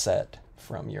offset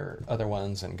from your other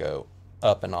ones and go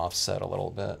up and offset a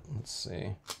little bit. Let's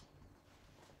see.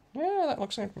 Yeah, Yeah, that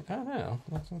looks like, I don't know,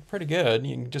 looks pretty good.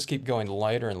 You can just keep going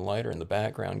lighter and lighter in the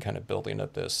background, kind of building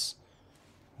up this,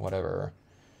 whatever,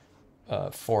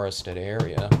 forested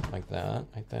area like that,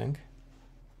 I think.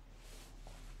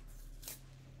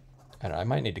 I don't know, I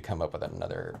might need to come up with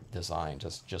another design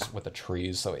just with the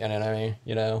trees. So, and I mean,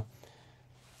 you know,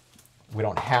 we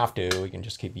don't have to. We can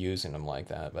just keep using them like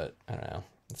that. But I don't know.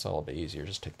 It's all a bit easier.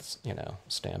 Just take this, you know,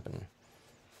 stamp and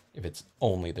if it's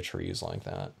only the trees like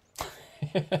that.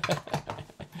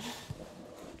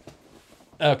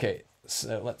 Okay,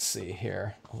 so let's see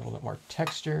here. A little bit more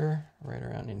texture right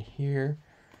around in here.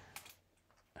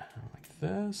 Like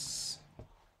this.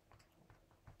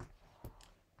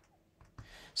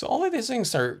 So all of these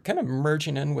things are kind of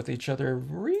merging in with each other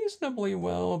reasonably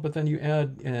well, but then you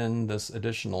add in this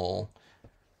additional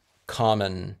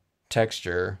common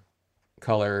texture,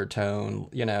 color, tone,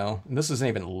 you know. And this isn't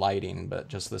even lighting, but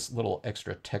just this little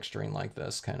extra texturing like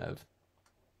this kind of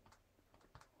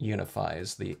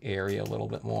unifies the area a little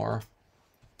bit more.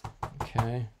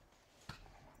 Okay.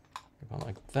 Go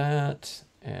like that,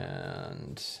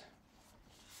 and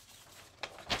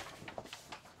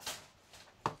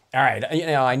all right, you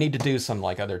know, I need to do some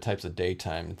like other types of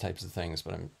daytime types of things,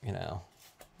 but I'm, you know,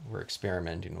 we're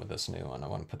experimenting with this new one. I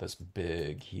want to put this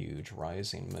big, huge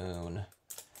rising moon,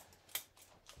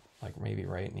 like maybe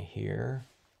right in here.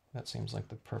 That seems like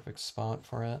the perfect spot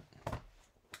for it.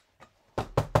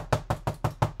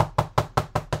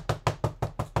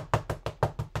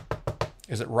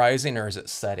 Is it rising or is it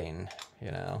setting?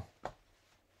 You know,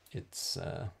 it's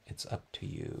up to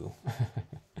you.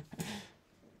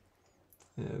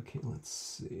 Okay, let's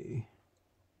see.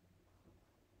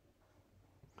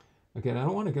 Okay, and I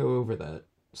don't want to go over that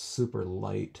super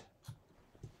light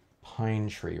pine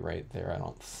tree right there, I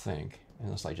don't think,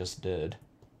 unless I just did.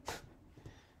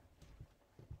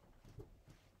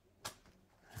 All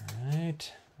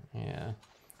right, yeah.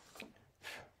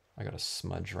 I got a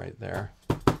smudge right there.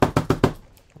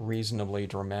 Reasonably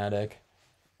dramatic.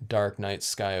 Dark night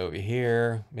sky over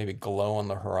here. Maybe glow on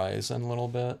the horizon a little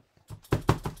bit.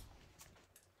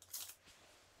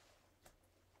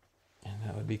 And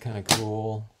that would be kind of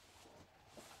cool.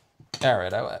 All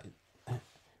right,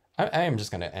 I am just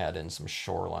going to add in some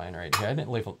shoreline right here. I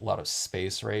didn't leave a lot of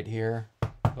space right here,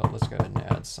 but let's go ahead and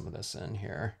add some of this in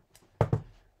here.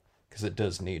 Because it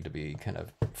does need to be kind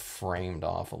of framed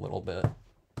off a little bit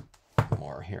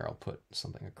more. Here, I'll put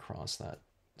something across that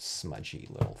smudgy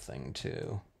little thing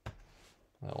too.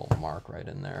 A little mark right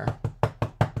in there.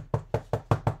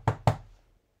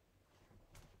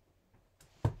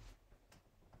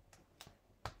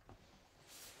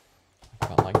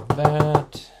 About like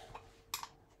that.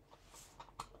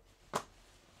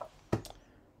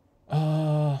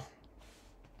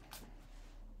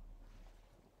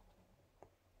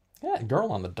 Yeah,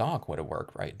 girl on the dock would have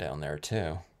worked right down there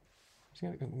too.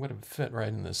 It would have fit right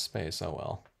in this space. Oh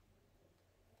well.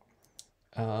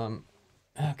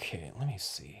 Okay, let me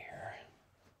see here.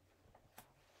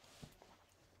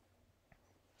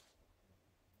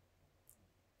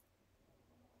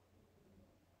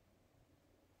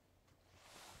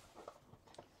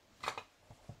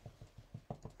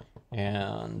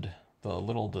 And the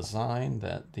little design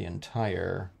that the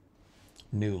entire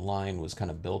new line was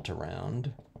kind of built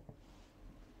around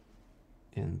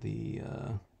in the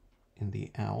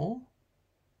owl.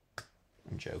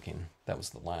 I'm joking. That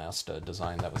was the last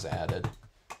design that was added.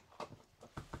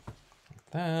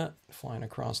 Like that, flying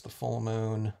across the full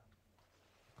moon.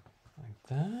 Like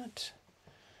that.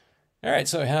 All right,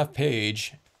 so half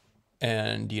page,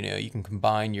 and you know, you can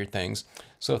combine your things.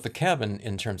 So if the cabin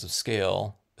in terms of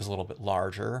scale is a little bit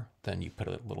larger, then you put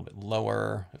it a little bit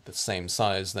lower. If it's the same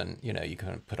size, then you know, you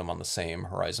can put them on the same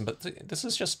horizon. But this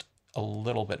is just a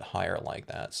little bit higher like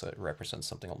that, so it represents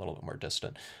something a little bit more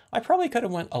distant. I probably could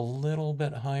have went a little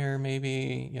bit higher,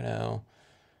 maybe, you know,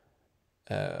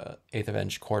 1/8 of an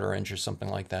inch, 1/4 inch or something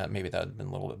like that. Maybe that would have been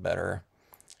a little bit better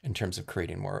in terms of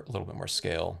creating a little bit more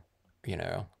scale, you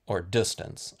know, or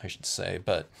distance, I should say.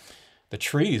 But the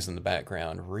trees in the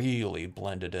background really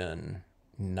blended in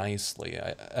nicely.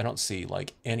 I don't see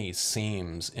like any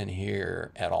seams in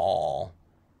here at all.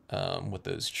 With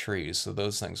those trees, so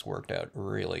those things worked out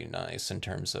really nice in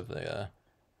terms of the.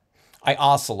 I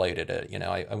oscillated it, you know.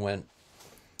 I went,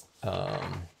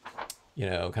 you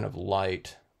know, kind of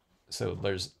light. So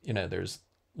there's, you know, there's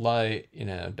light, you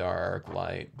know, dark,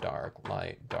 light, dark,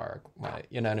 light, dark, light.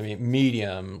 You know what I mean?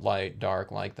 Medium, light, dark,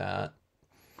 like that.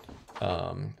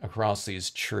 Across these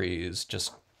trees,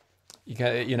 just you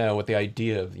got, you know, with the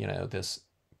idea of, you know, this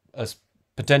us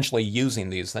potentially using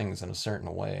these things in a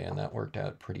certain way, and that worked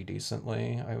out pretty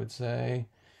decently, I would say.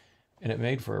 And it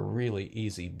made for a really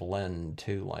easy blend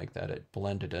too, like that. It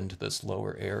blended into this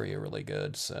lower area really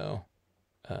good. So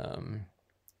um,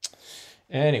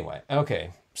 anyway,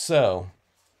 okay. So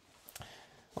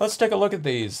let's take a look at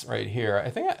these right here. I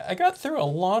think I got through a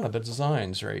lot of the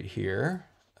designs right here.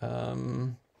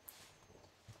 The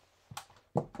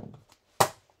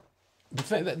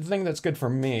thing that's good for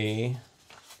me,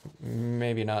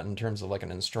 maybe not in terms of like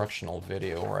an instructional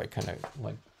video where I kind of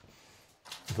like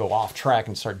go off track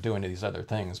and start doing these other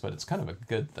things, but it's kind of a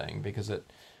good thing because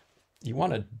you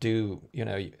want to do,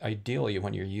 ideally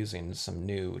when you're using some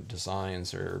new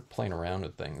designs or playing around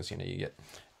with things, you get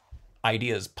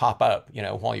ideas pop up,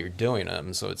 while you're doing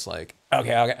them. So it's like,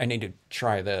 okay, I need to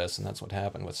try this. And that's what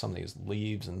happened with some of these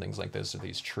leaves and things like this, or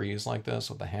these trees like this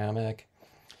with the hammock.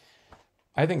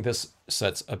 I think this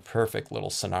sets a perfect little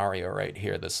scenario right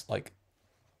here. This like,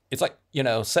 it's like,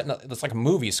 it's like a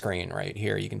movie screen right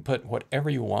here. You can put whatever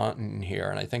you want in here.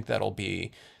 And I think that'll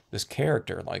be, this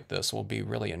character like this will be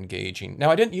really engaging. Now,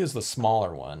 I didn't use the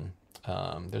smaller one.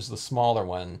 There's the smaller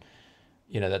one,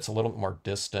 that's a little bit more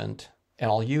distant. And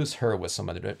I'll use her with some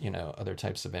other, other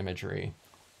types of imagery.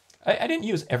 I didn't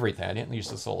use everything. I didn't use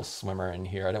this little swimmer in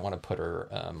here. I didn't want to put her,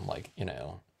 like,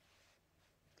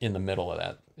 in the middle of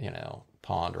that,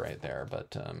 pond right there.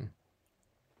 But,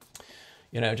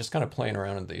 just kind of playing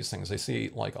around with these things. I see,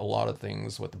 like, a lot of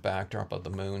things with the backdrop of the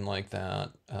moon like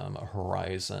that, a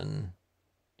horizon,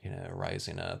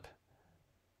 rising up,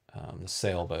 the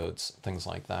sailboats, things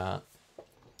like that.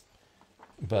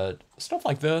 But stuff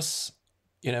like this,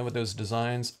 with those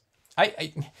designs,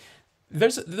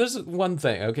 there's one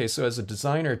thing. Okay, so as a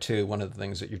designer too, one of the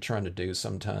things that you're trying to do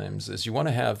sometimes is you want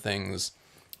to have things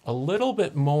a little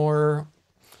bit more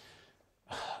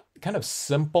kind of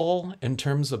simple in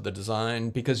terms of the design,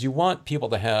 because you want people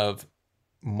to have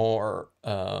more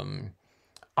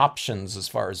options as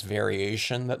far as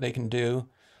variation that they can do.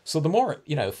 So the more,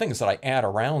 things that I add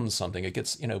around something, it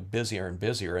gets, busier and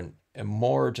busier and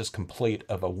more just complete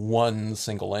of a one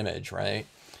single image, right?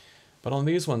 But on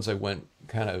these ones, I went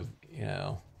kind of,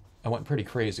 I went pretty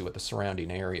crazy with the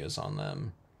surrounding areas on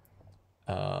them.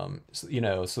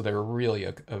 So they're really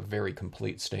a very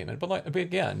complete statement. But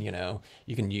again,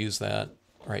 you can use that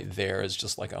right there as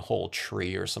just like a whole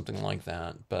tree or something like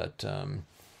that. But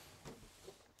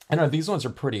I know these ones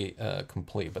are pretty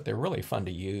complete, but they're really fun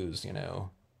to use,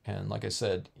 And like I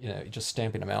said, just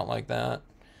stamping them out like that.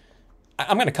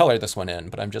 I'm going to color this one in,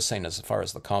 but I'm just saying as far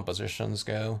as the compositions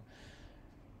go,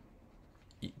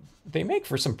 they make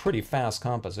for some pretty fast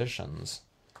compositions.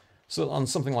 So on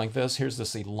something like this, here's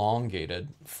this elongated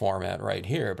format right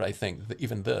here, but I think that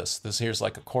even this here's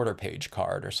like a quarter page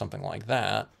card or something like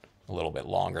that, a little bit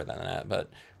longer than that, but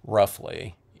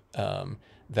roughly,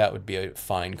 that would be a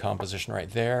fine composition right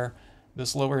there.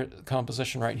 This lower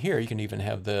composition right here, you can even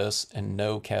have this and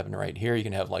no cabin right here. You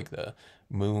can have like the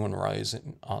moon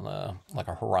rising on like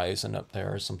a horizon up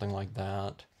there or something like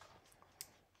that.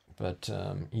 But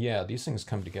yeah, these things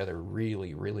come together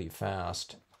really, really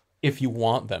fast if you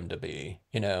want them to be,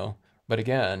 But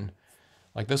again,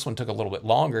 like this one took a little bit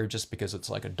longer just because it's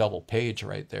like a double page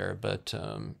right there. But,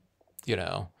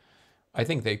 I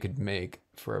think they could make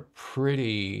for a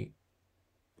pretty,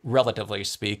 relatively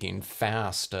speaking,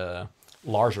 fast,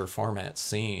 larger format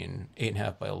scene,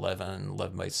 8.5 by 11,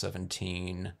 11 by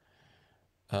 17,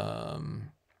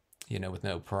 with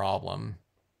no problem.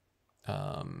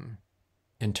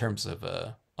 In terms of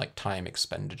like time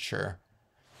expenditure,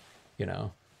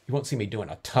 you won't see me doing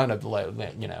a ton of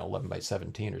 11 by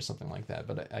 17 or something like that,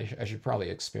 but I should probably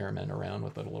experiment around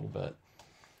with it a little bit.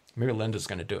 Maybe Linda's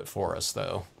going to do it for us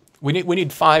though. We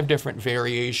need 5 different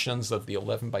variations of the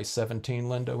 11 by 17,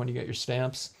 Linda, when you get your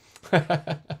stamps.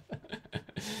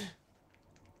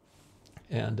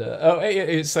 And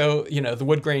so the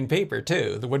wood grain paper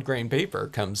too. The wood grain paper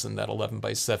comes in that 11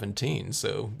 by 17.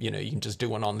 So you can just do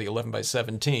one on the 11 by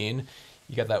 17.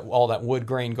 You got all that wood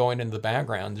grain going into the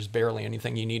background. There's barely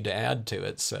anything you need to add to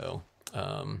it. So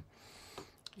that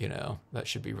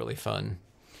should be really fun.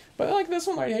 But I like this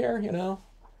one right here.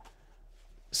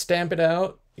 Stamp it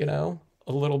out. A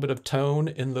little bit of tone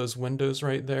in those windows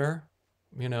right there.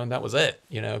 And that was it.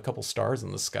 A couple stars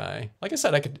in the sky. Like I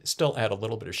said, I could still add a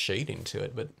little bit of shading to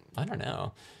it, but I don't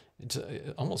know.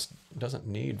 It almost doesn't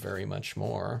need very much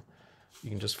more. You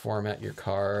can just format your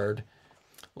card.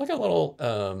 Like a little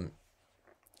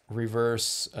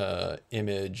reverse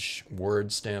image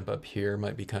word stamp up here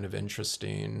might be kind of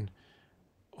interesting.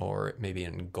 Or maybe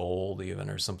in gold even,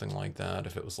 or something like that,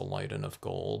 if it was a light enough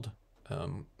gold.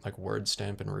 Like word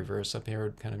stamp in reverse up here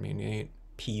would kind of be neat.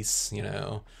 Peace,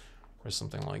 or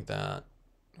something like that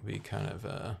would be kind of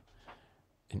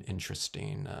an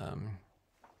interesting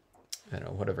you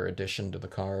know, whatever addition to the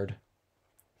card.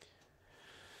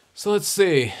 So let's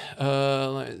see.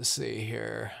 Let's see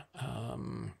here.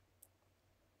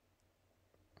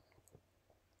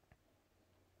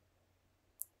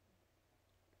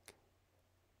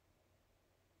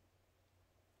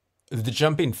 The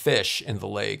jumping fish in the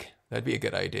lake. That'd be a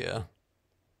good idea.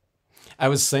 I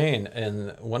was saying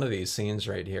in one of these scenes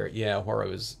right here, yeah, where I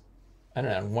was, I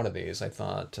don't know, in one of these, I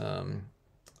thought,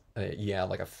 yeah,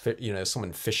 like you know,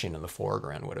 someone fishing in the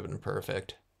foreground would have been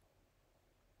perfect.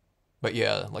 But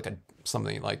yeah, like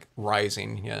something like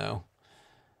rising, you know,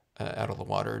 out of the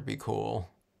water would be cool.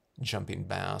 Jumping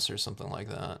bass or something like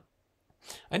that.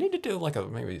 I need to do like a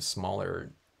maybe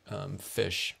smaller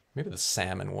fish, maybe the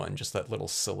salmon one. Just that little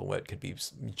silhouette could be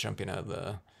jumping out of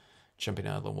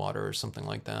the water or something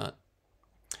like that.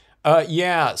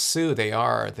 Yeah, Sue, they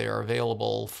are. They are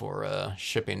available for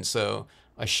shipping. So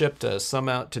I shipped some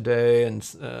out today, and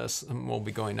some will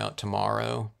be going out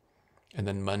tomorrow, and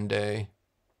then Monday.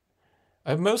 I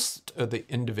have most of the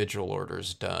individual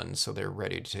orders done, so they're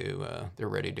ready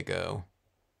to go.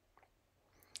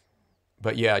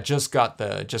 But yeah, just got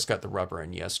the rubber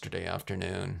in yesterday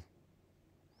afternoon.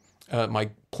 My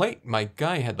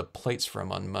guy had the plates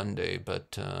from on Monday,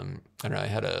 but I don't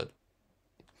know.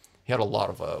 He had a lot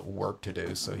of work to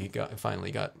do, so he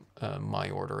finally got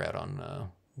my order out on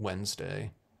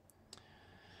Wednesday.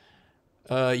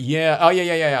 Yeah. Oh,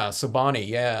 yeah. So Bonnie,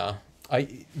 yeah.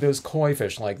 Those koi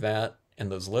fish like that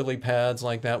and those lily pads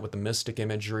like that with the mystic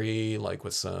imagery, like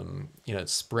with some, you know,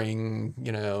 spring,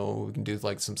 you know, we can do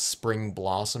like some spring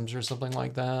blossoms or something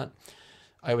like that.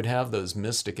 I would have those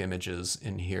mystic images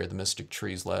in here, the mystic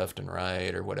trees left and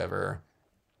right or whatever.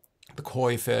 The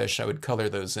koi fish, I would color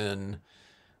those in.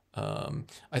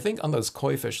 I think on those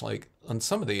koi fish, like on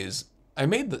some of these, I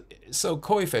made so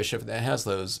koi fish, if it has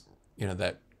those, you know,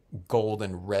 that gold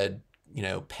and red, you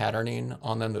know, patterning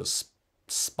on them, those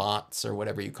spots or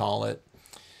whatever you call it.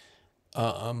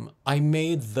 I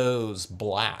made those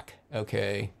black,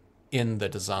 okay, in the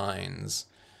designs.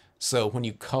 So when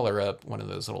you color up one of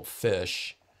those little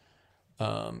fish,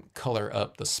 color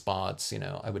up the spots, you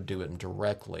know, I would do it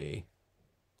directly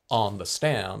on the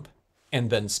stamp and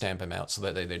then stamp them out so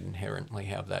that they inherently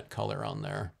have that color on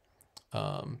there.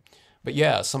 But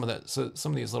yeah, some of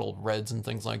these little reds and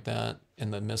things like that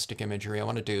in the mystic imagery. I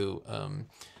want to do a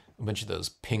bunch of those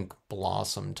pink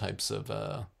blossom types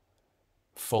of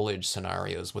foliage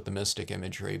scenarios with the mystic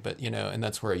imagery. But you know, and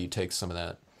that's where you take some of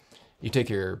that. You take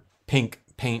your pink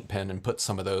paint pen and put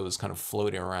some of those kind of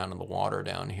floating around in the water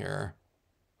down here.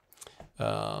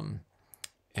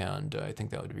 And I think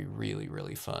that would be really,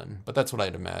 really fun. But that's what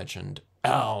I'd imagined.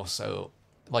 Oh, so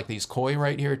like these koi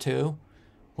right here too.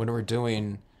 When we're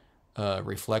doing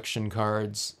reflection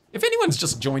cards, if anyone's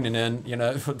just joining in, you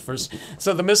know, first,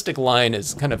 so the Mystic line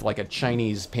is kind of like a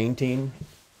Chinese painting,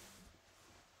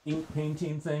 ink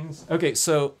painting things. Okay,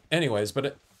 so anyways,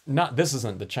 but not this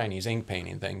isn't the Chinese ink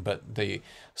painting thing, but the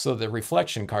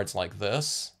reflection cards like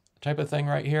this type of thing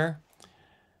right here.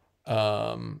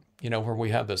 You know, where we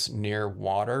have this near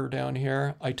water down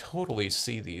here. I totally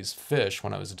see these fish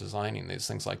when I was designing these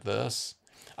things like this.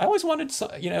 I always wanted,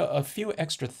 you know, a few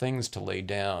extra things to lay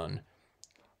down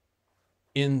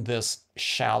in this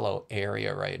shallow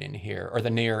area right in here, or the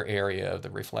near area of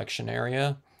the reflection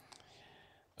area.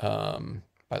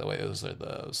 By the way, those are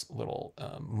those little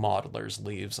modeler's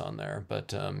leaves on there.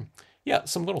 But yeah,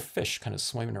 some little fish kind of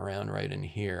swimming around right in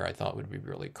here I thought would be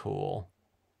really cool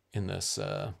in this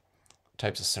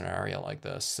types of scenario like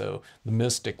this. So the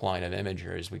mystic line of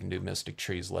imagery we can do mystic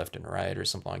trees left and right or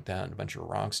something like that and a bunch of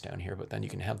rocks down here, but then you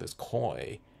can have this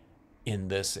koi in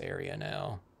this area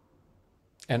now.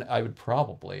 And I'd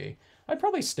probably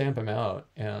stamp them out,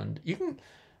 and you can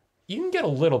get a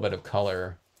little bit of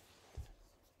color,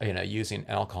 you know, using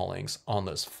alcohol inks on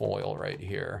this foil right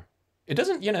here. It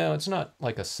doesn't, you know, it's not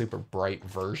like a super bright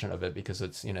version of it because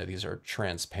it's, you know, these are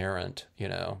transparent, you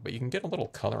know, but you can get a little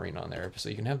coloring on there. So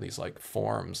you can have these like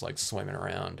forms like swimming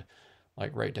around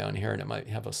like right down here, and it might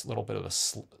have a little bit of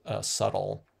a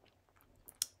subtle,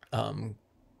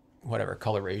 whatever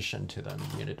coloration to them,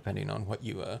 you know, depending on what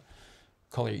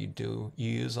color you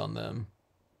use on them.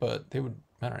 But they would,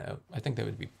 I don't know, I think they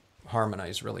would be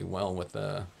harmonized really well with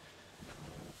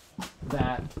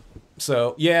that.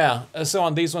 So yeah, so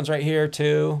on these ones right here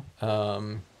too,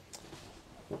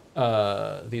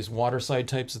 these waterside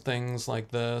types of things like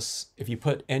this, if you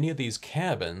put any of these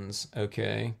cabins,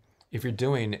 okay, if you're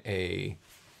doing a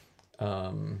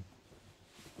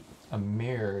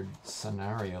mirrored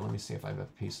scenario, let me see if I have a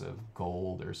piece of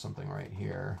gold or something right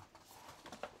here.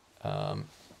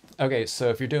 Okay, so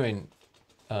if you're doing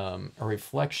a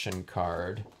reflection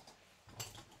card,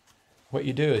 what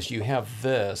you do is you have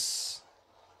this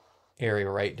area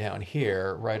right down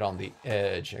here, right on the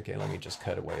edge. Okay, let me just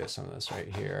cut away some of this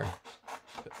right here.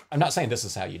 I'm not saying this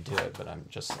is how you do it, but I'm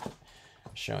just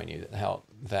showing you how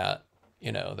that,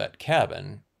 you know, that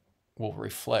cabin will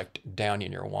reflect down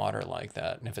in your water like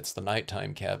that. And if it's the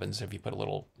nighttime cabins, if you put a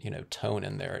little, you know, tone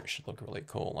in there, it should look really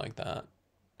cool like that.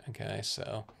 Okay,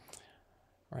 so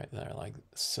right there, like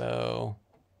so.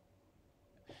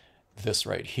 This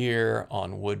right here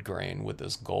on wood grain with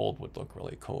this gold would look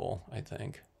really cool, I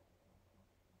think.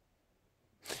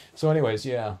 So anyways,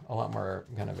 yeah, a lot more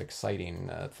kind of exciting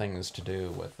things to do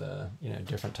with, you know,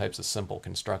 different types of simple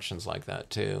constructions like that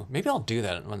too. Maybe I'll do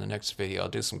that in the next video. I'll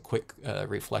do some quick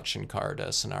reflection card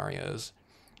scenarios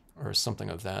or something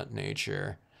of that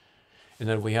nature. And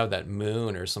then if we have that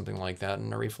moon or something like that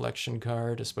in a reflection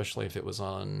card, especially if it was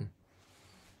on,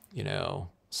 you know,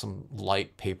 some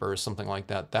light paper or something like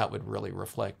that, that would really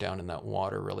reflect down in that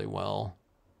water really well.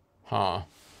 Huh.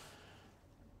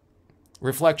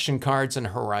 Reflection cards and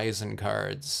horizon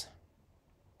cards.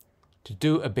 To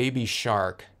do a baby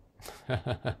shark.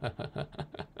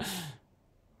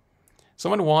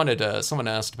 Someone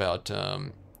asked about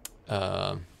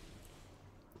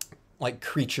like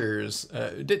creatures.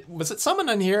 Was it someone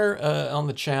in here on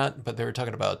the chat? But they were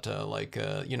talking about like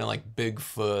you know, like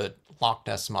Bigfoot, Loch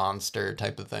Ness monster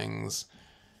type of things.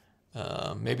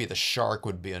 Maybe the shark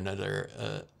would be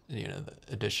another you know,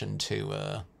 addition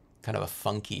to kind of a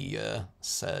funky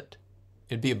set.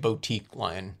 It'd be a boutique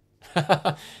line.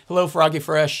 Hello, Froggy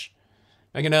Fresh.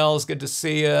 Megan L's, good to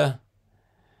see you.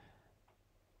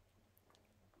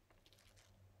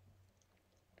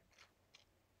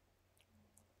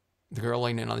 The girl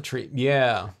leaning on the tree.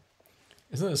 Yeah.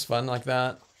 Isn't this fun like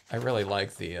that? I really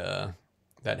like the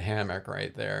that hammock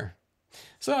right there.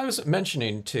 So I was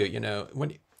mentioning too, you know,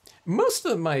 when most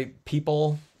of my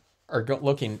people are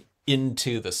looking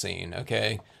into the scene,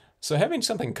 okay? So having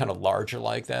something kind of larger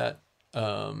like that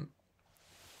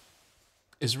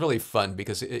is really fun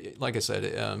because, like I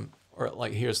said, or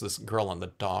like here's this girl on the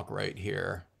dock right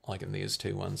here, like in these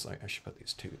two ones. I should put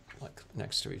these two like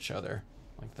next to each other,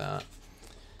 like that.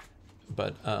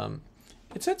 But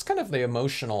it's kind of the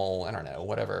emotional, I don't know,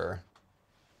 whatever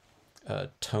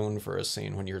tone for a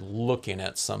scene when you're looking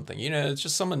at something. You know, it's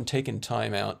just someone taking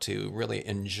time out to really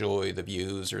enjoy the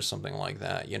views or something like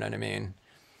that. You know what I mean?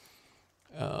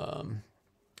 I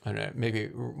don't know, maybe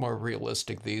more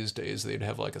realistic these days, they'd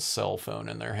have like a cell phone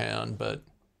in their hand, but,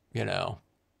 you know,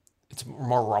 it's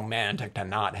more romantic to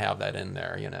not have that in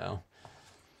there, you know.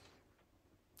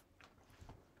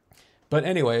 But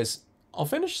anyways, I'll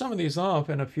finish some of these off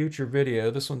in a future video.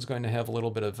 This one's going to have a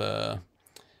little bit of a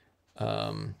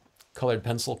colored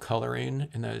pencil coloring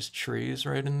in those trees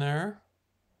right in there.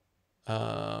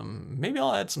 Maybe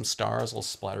I'll add some stars. I'll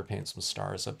splatter paint some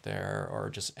stars up there, or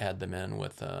just add them in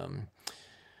with,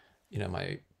 you know,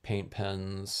 my paint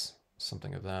pens,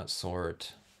 something of that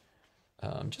sort.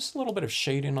 Just a little bit of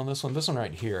shading on this one. This one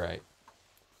right here,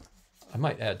 I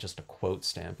might add just a quote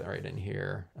stamp right in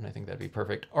here, and I think that'd be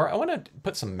perfect. Or I want to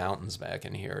put some mountains back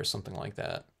in here or something like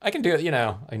that. I can do it, you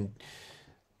know.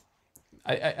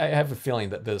 I have a feeling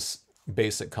that this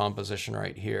basic composition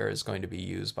right here is going to be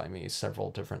used by me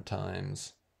several different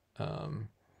times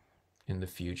in the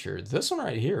future. This one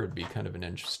right here would be kind of an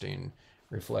interesting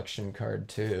reflection card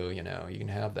too. You know, you can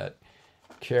have that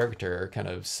character kind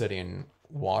of sitting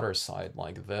waterside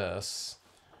like this,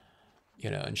 you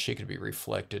know, and she could be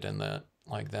reflected in that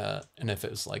like that. And if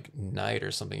it was like night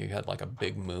or something, you had like a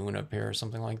big moon up here or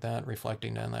something like that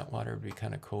reflecting down that water would be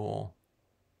kind of cool.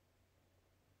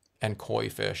 And koi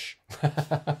fish.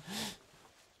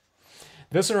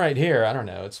 This one right here, I don't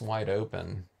know, it's wide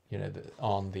open, you know,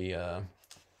 on the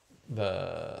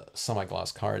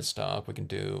semi-gloss cardstock. We can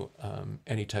do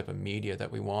any type of media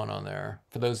that we want on there.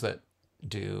 For those that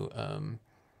do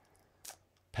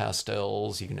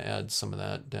pastels, you can add some of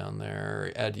that down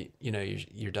there. Add, you know,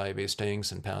 your dye-based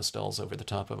inks and pastels over the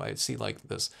top of it. I'd see like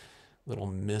this little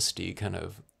misty kind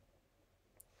of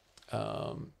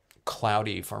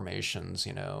cloudy formations,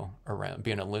 you know, around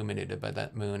being illuminated by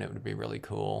that moon. It would be really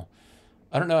cool.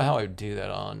 I don't know how I would do that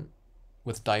on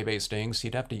with dye-based inks.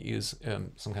 You'd have to use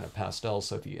some kind of pastel.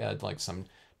 So if you add like some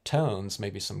tones,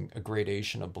 maybe a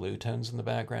gradation of blue tones in the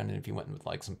background, and if you went with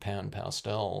like some pan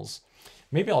pastels,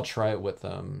 maybe I'll try it with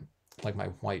like my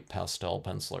white pastel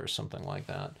pencil or something like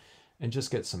that, and just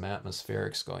get some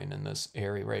atmospherics going in this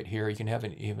area right here. You can have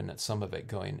even some of it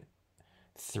going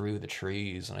through the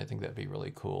trees, and I think that'd be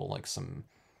really cool, like some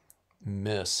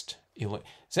mist.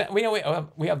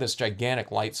 We have this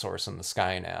gigantic light source in the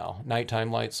sky now,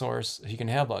 nighttime light source. You can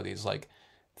have all these like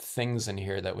things in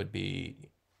here that would be,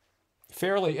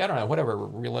 fairly, I don't know, whatever,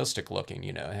 realistic looking,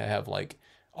 you know, have like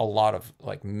a lot of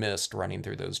like mist running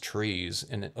through those trees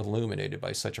and illuminated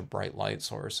by such a bright light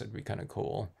source. It'd be kind of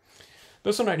cool.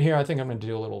 This one right here, I think I'm going to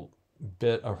do a little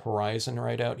bit of horizon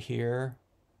right out here,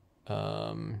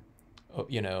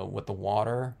 you know, with the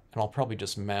water. And I'll probably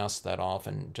just mask that off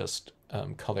and just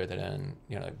color that in,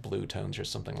 you know, like blue tones or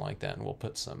something like that. And we'll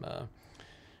put some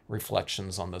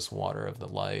reflections on this water of the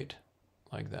light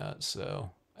like that. So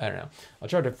I don't know. I'll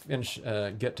try to finish,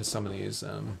 get to some of these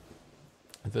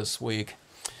this week.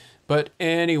 But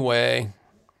anyway,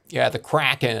 yeah, the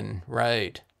Kraken,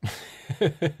 right.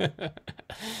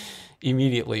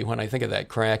 Immediately when I think of that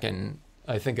Kraken,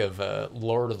 I think of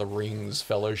Lord of the Rings,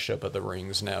 Fellowship of the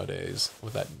Rings nowadays,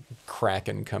 with that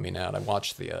Kraken coming out. I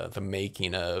watched the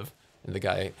making of, and the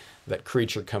guy, that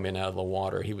creature coming out of the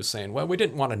water, he was saying, well, we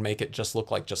didn't want to make it just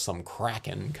look like just some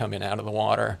Kraken coming out of the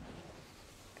water.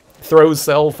 Throw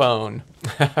cell phone.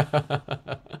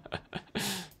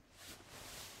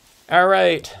 All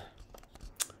right.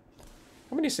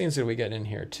 How many scenes did we get in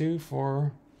here? 2,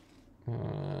 4,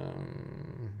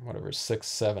 whatever, 6,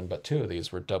 7, but 2 of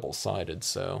these were double-sided,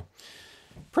 so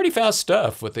pretty fast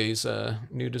stuff with these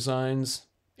new designs.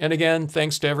 And again,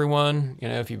 thanks to everyone. You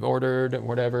know, if you've ordered,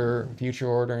 whatever, future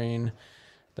ordering,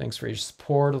 thanks for your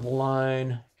support of the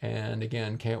line. And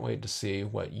again, can't wait to see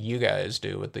what you guys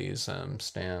do with these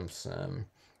stamps.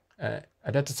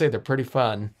 I'd have to say they're pretty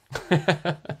fun.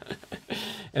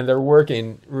 And they're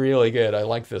working really good. I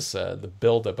like this, the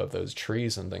buildup of those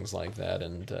trees and things like that.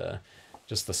 And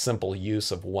just the simple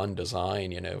use of one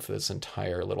design, you know, for this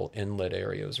entire little inlet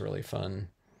area was really fun.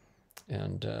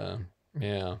 And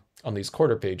yeah, on these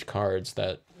quarter page cards,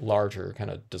 that larger kind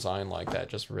of design like that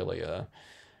just really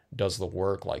does the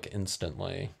work like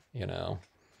instantly, you know.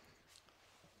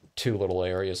 2 little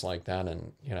areas like that,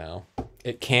 and you know,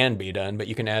 it can be done, but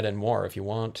you can add in more if you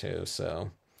want to.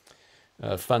 So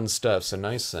fun stuff. So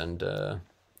nice and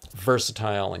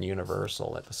versatile and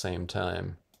universal at the same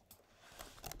time.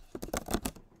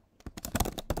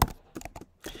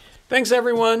 Thanks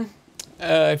everyone.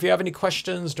 If you have any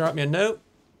questions, drop me a note.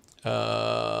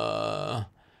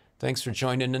 Thanks for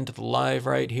joining into the live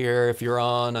right here. If you're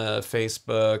on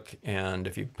Facebook and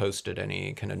if you posted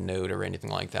any kind of note or anything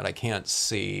like that, I can't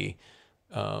see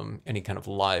any kind of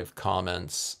live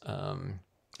comments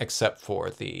except for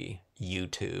the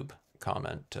YouTube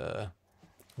comment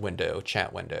window,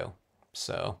 chat window.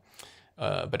 So,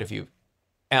 but if you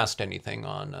asked anything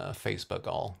on Facebook,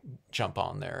 I'll jump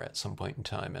on there at some point in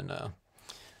time and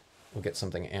we'll get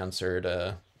something answered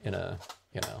in a,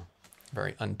 you know,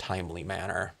 very untimely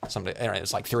manner. Somebody,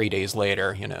 it's like 3 days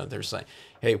later, you know, there's like,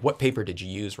 hey, what paper did you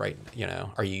use right, you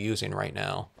know, are you using right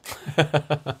now?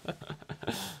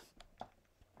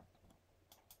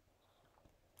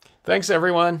 Thanks,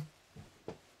 everyone.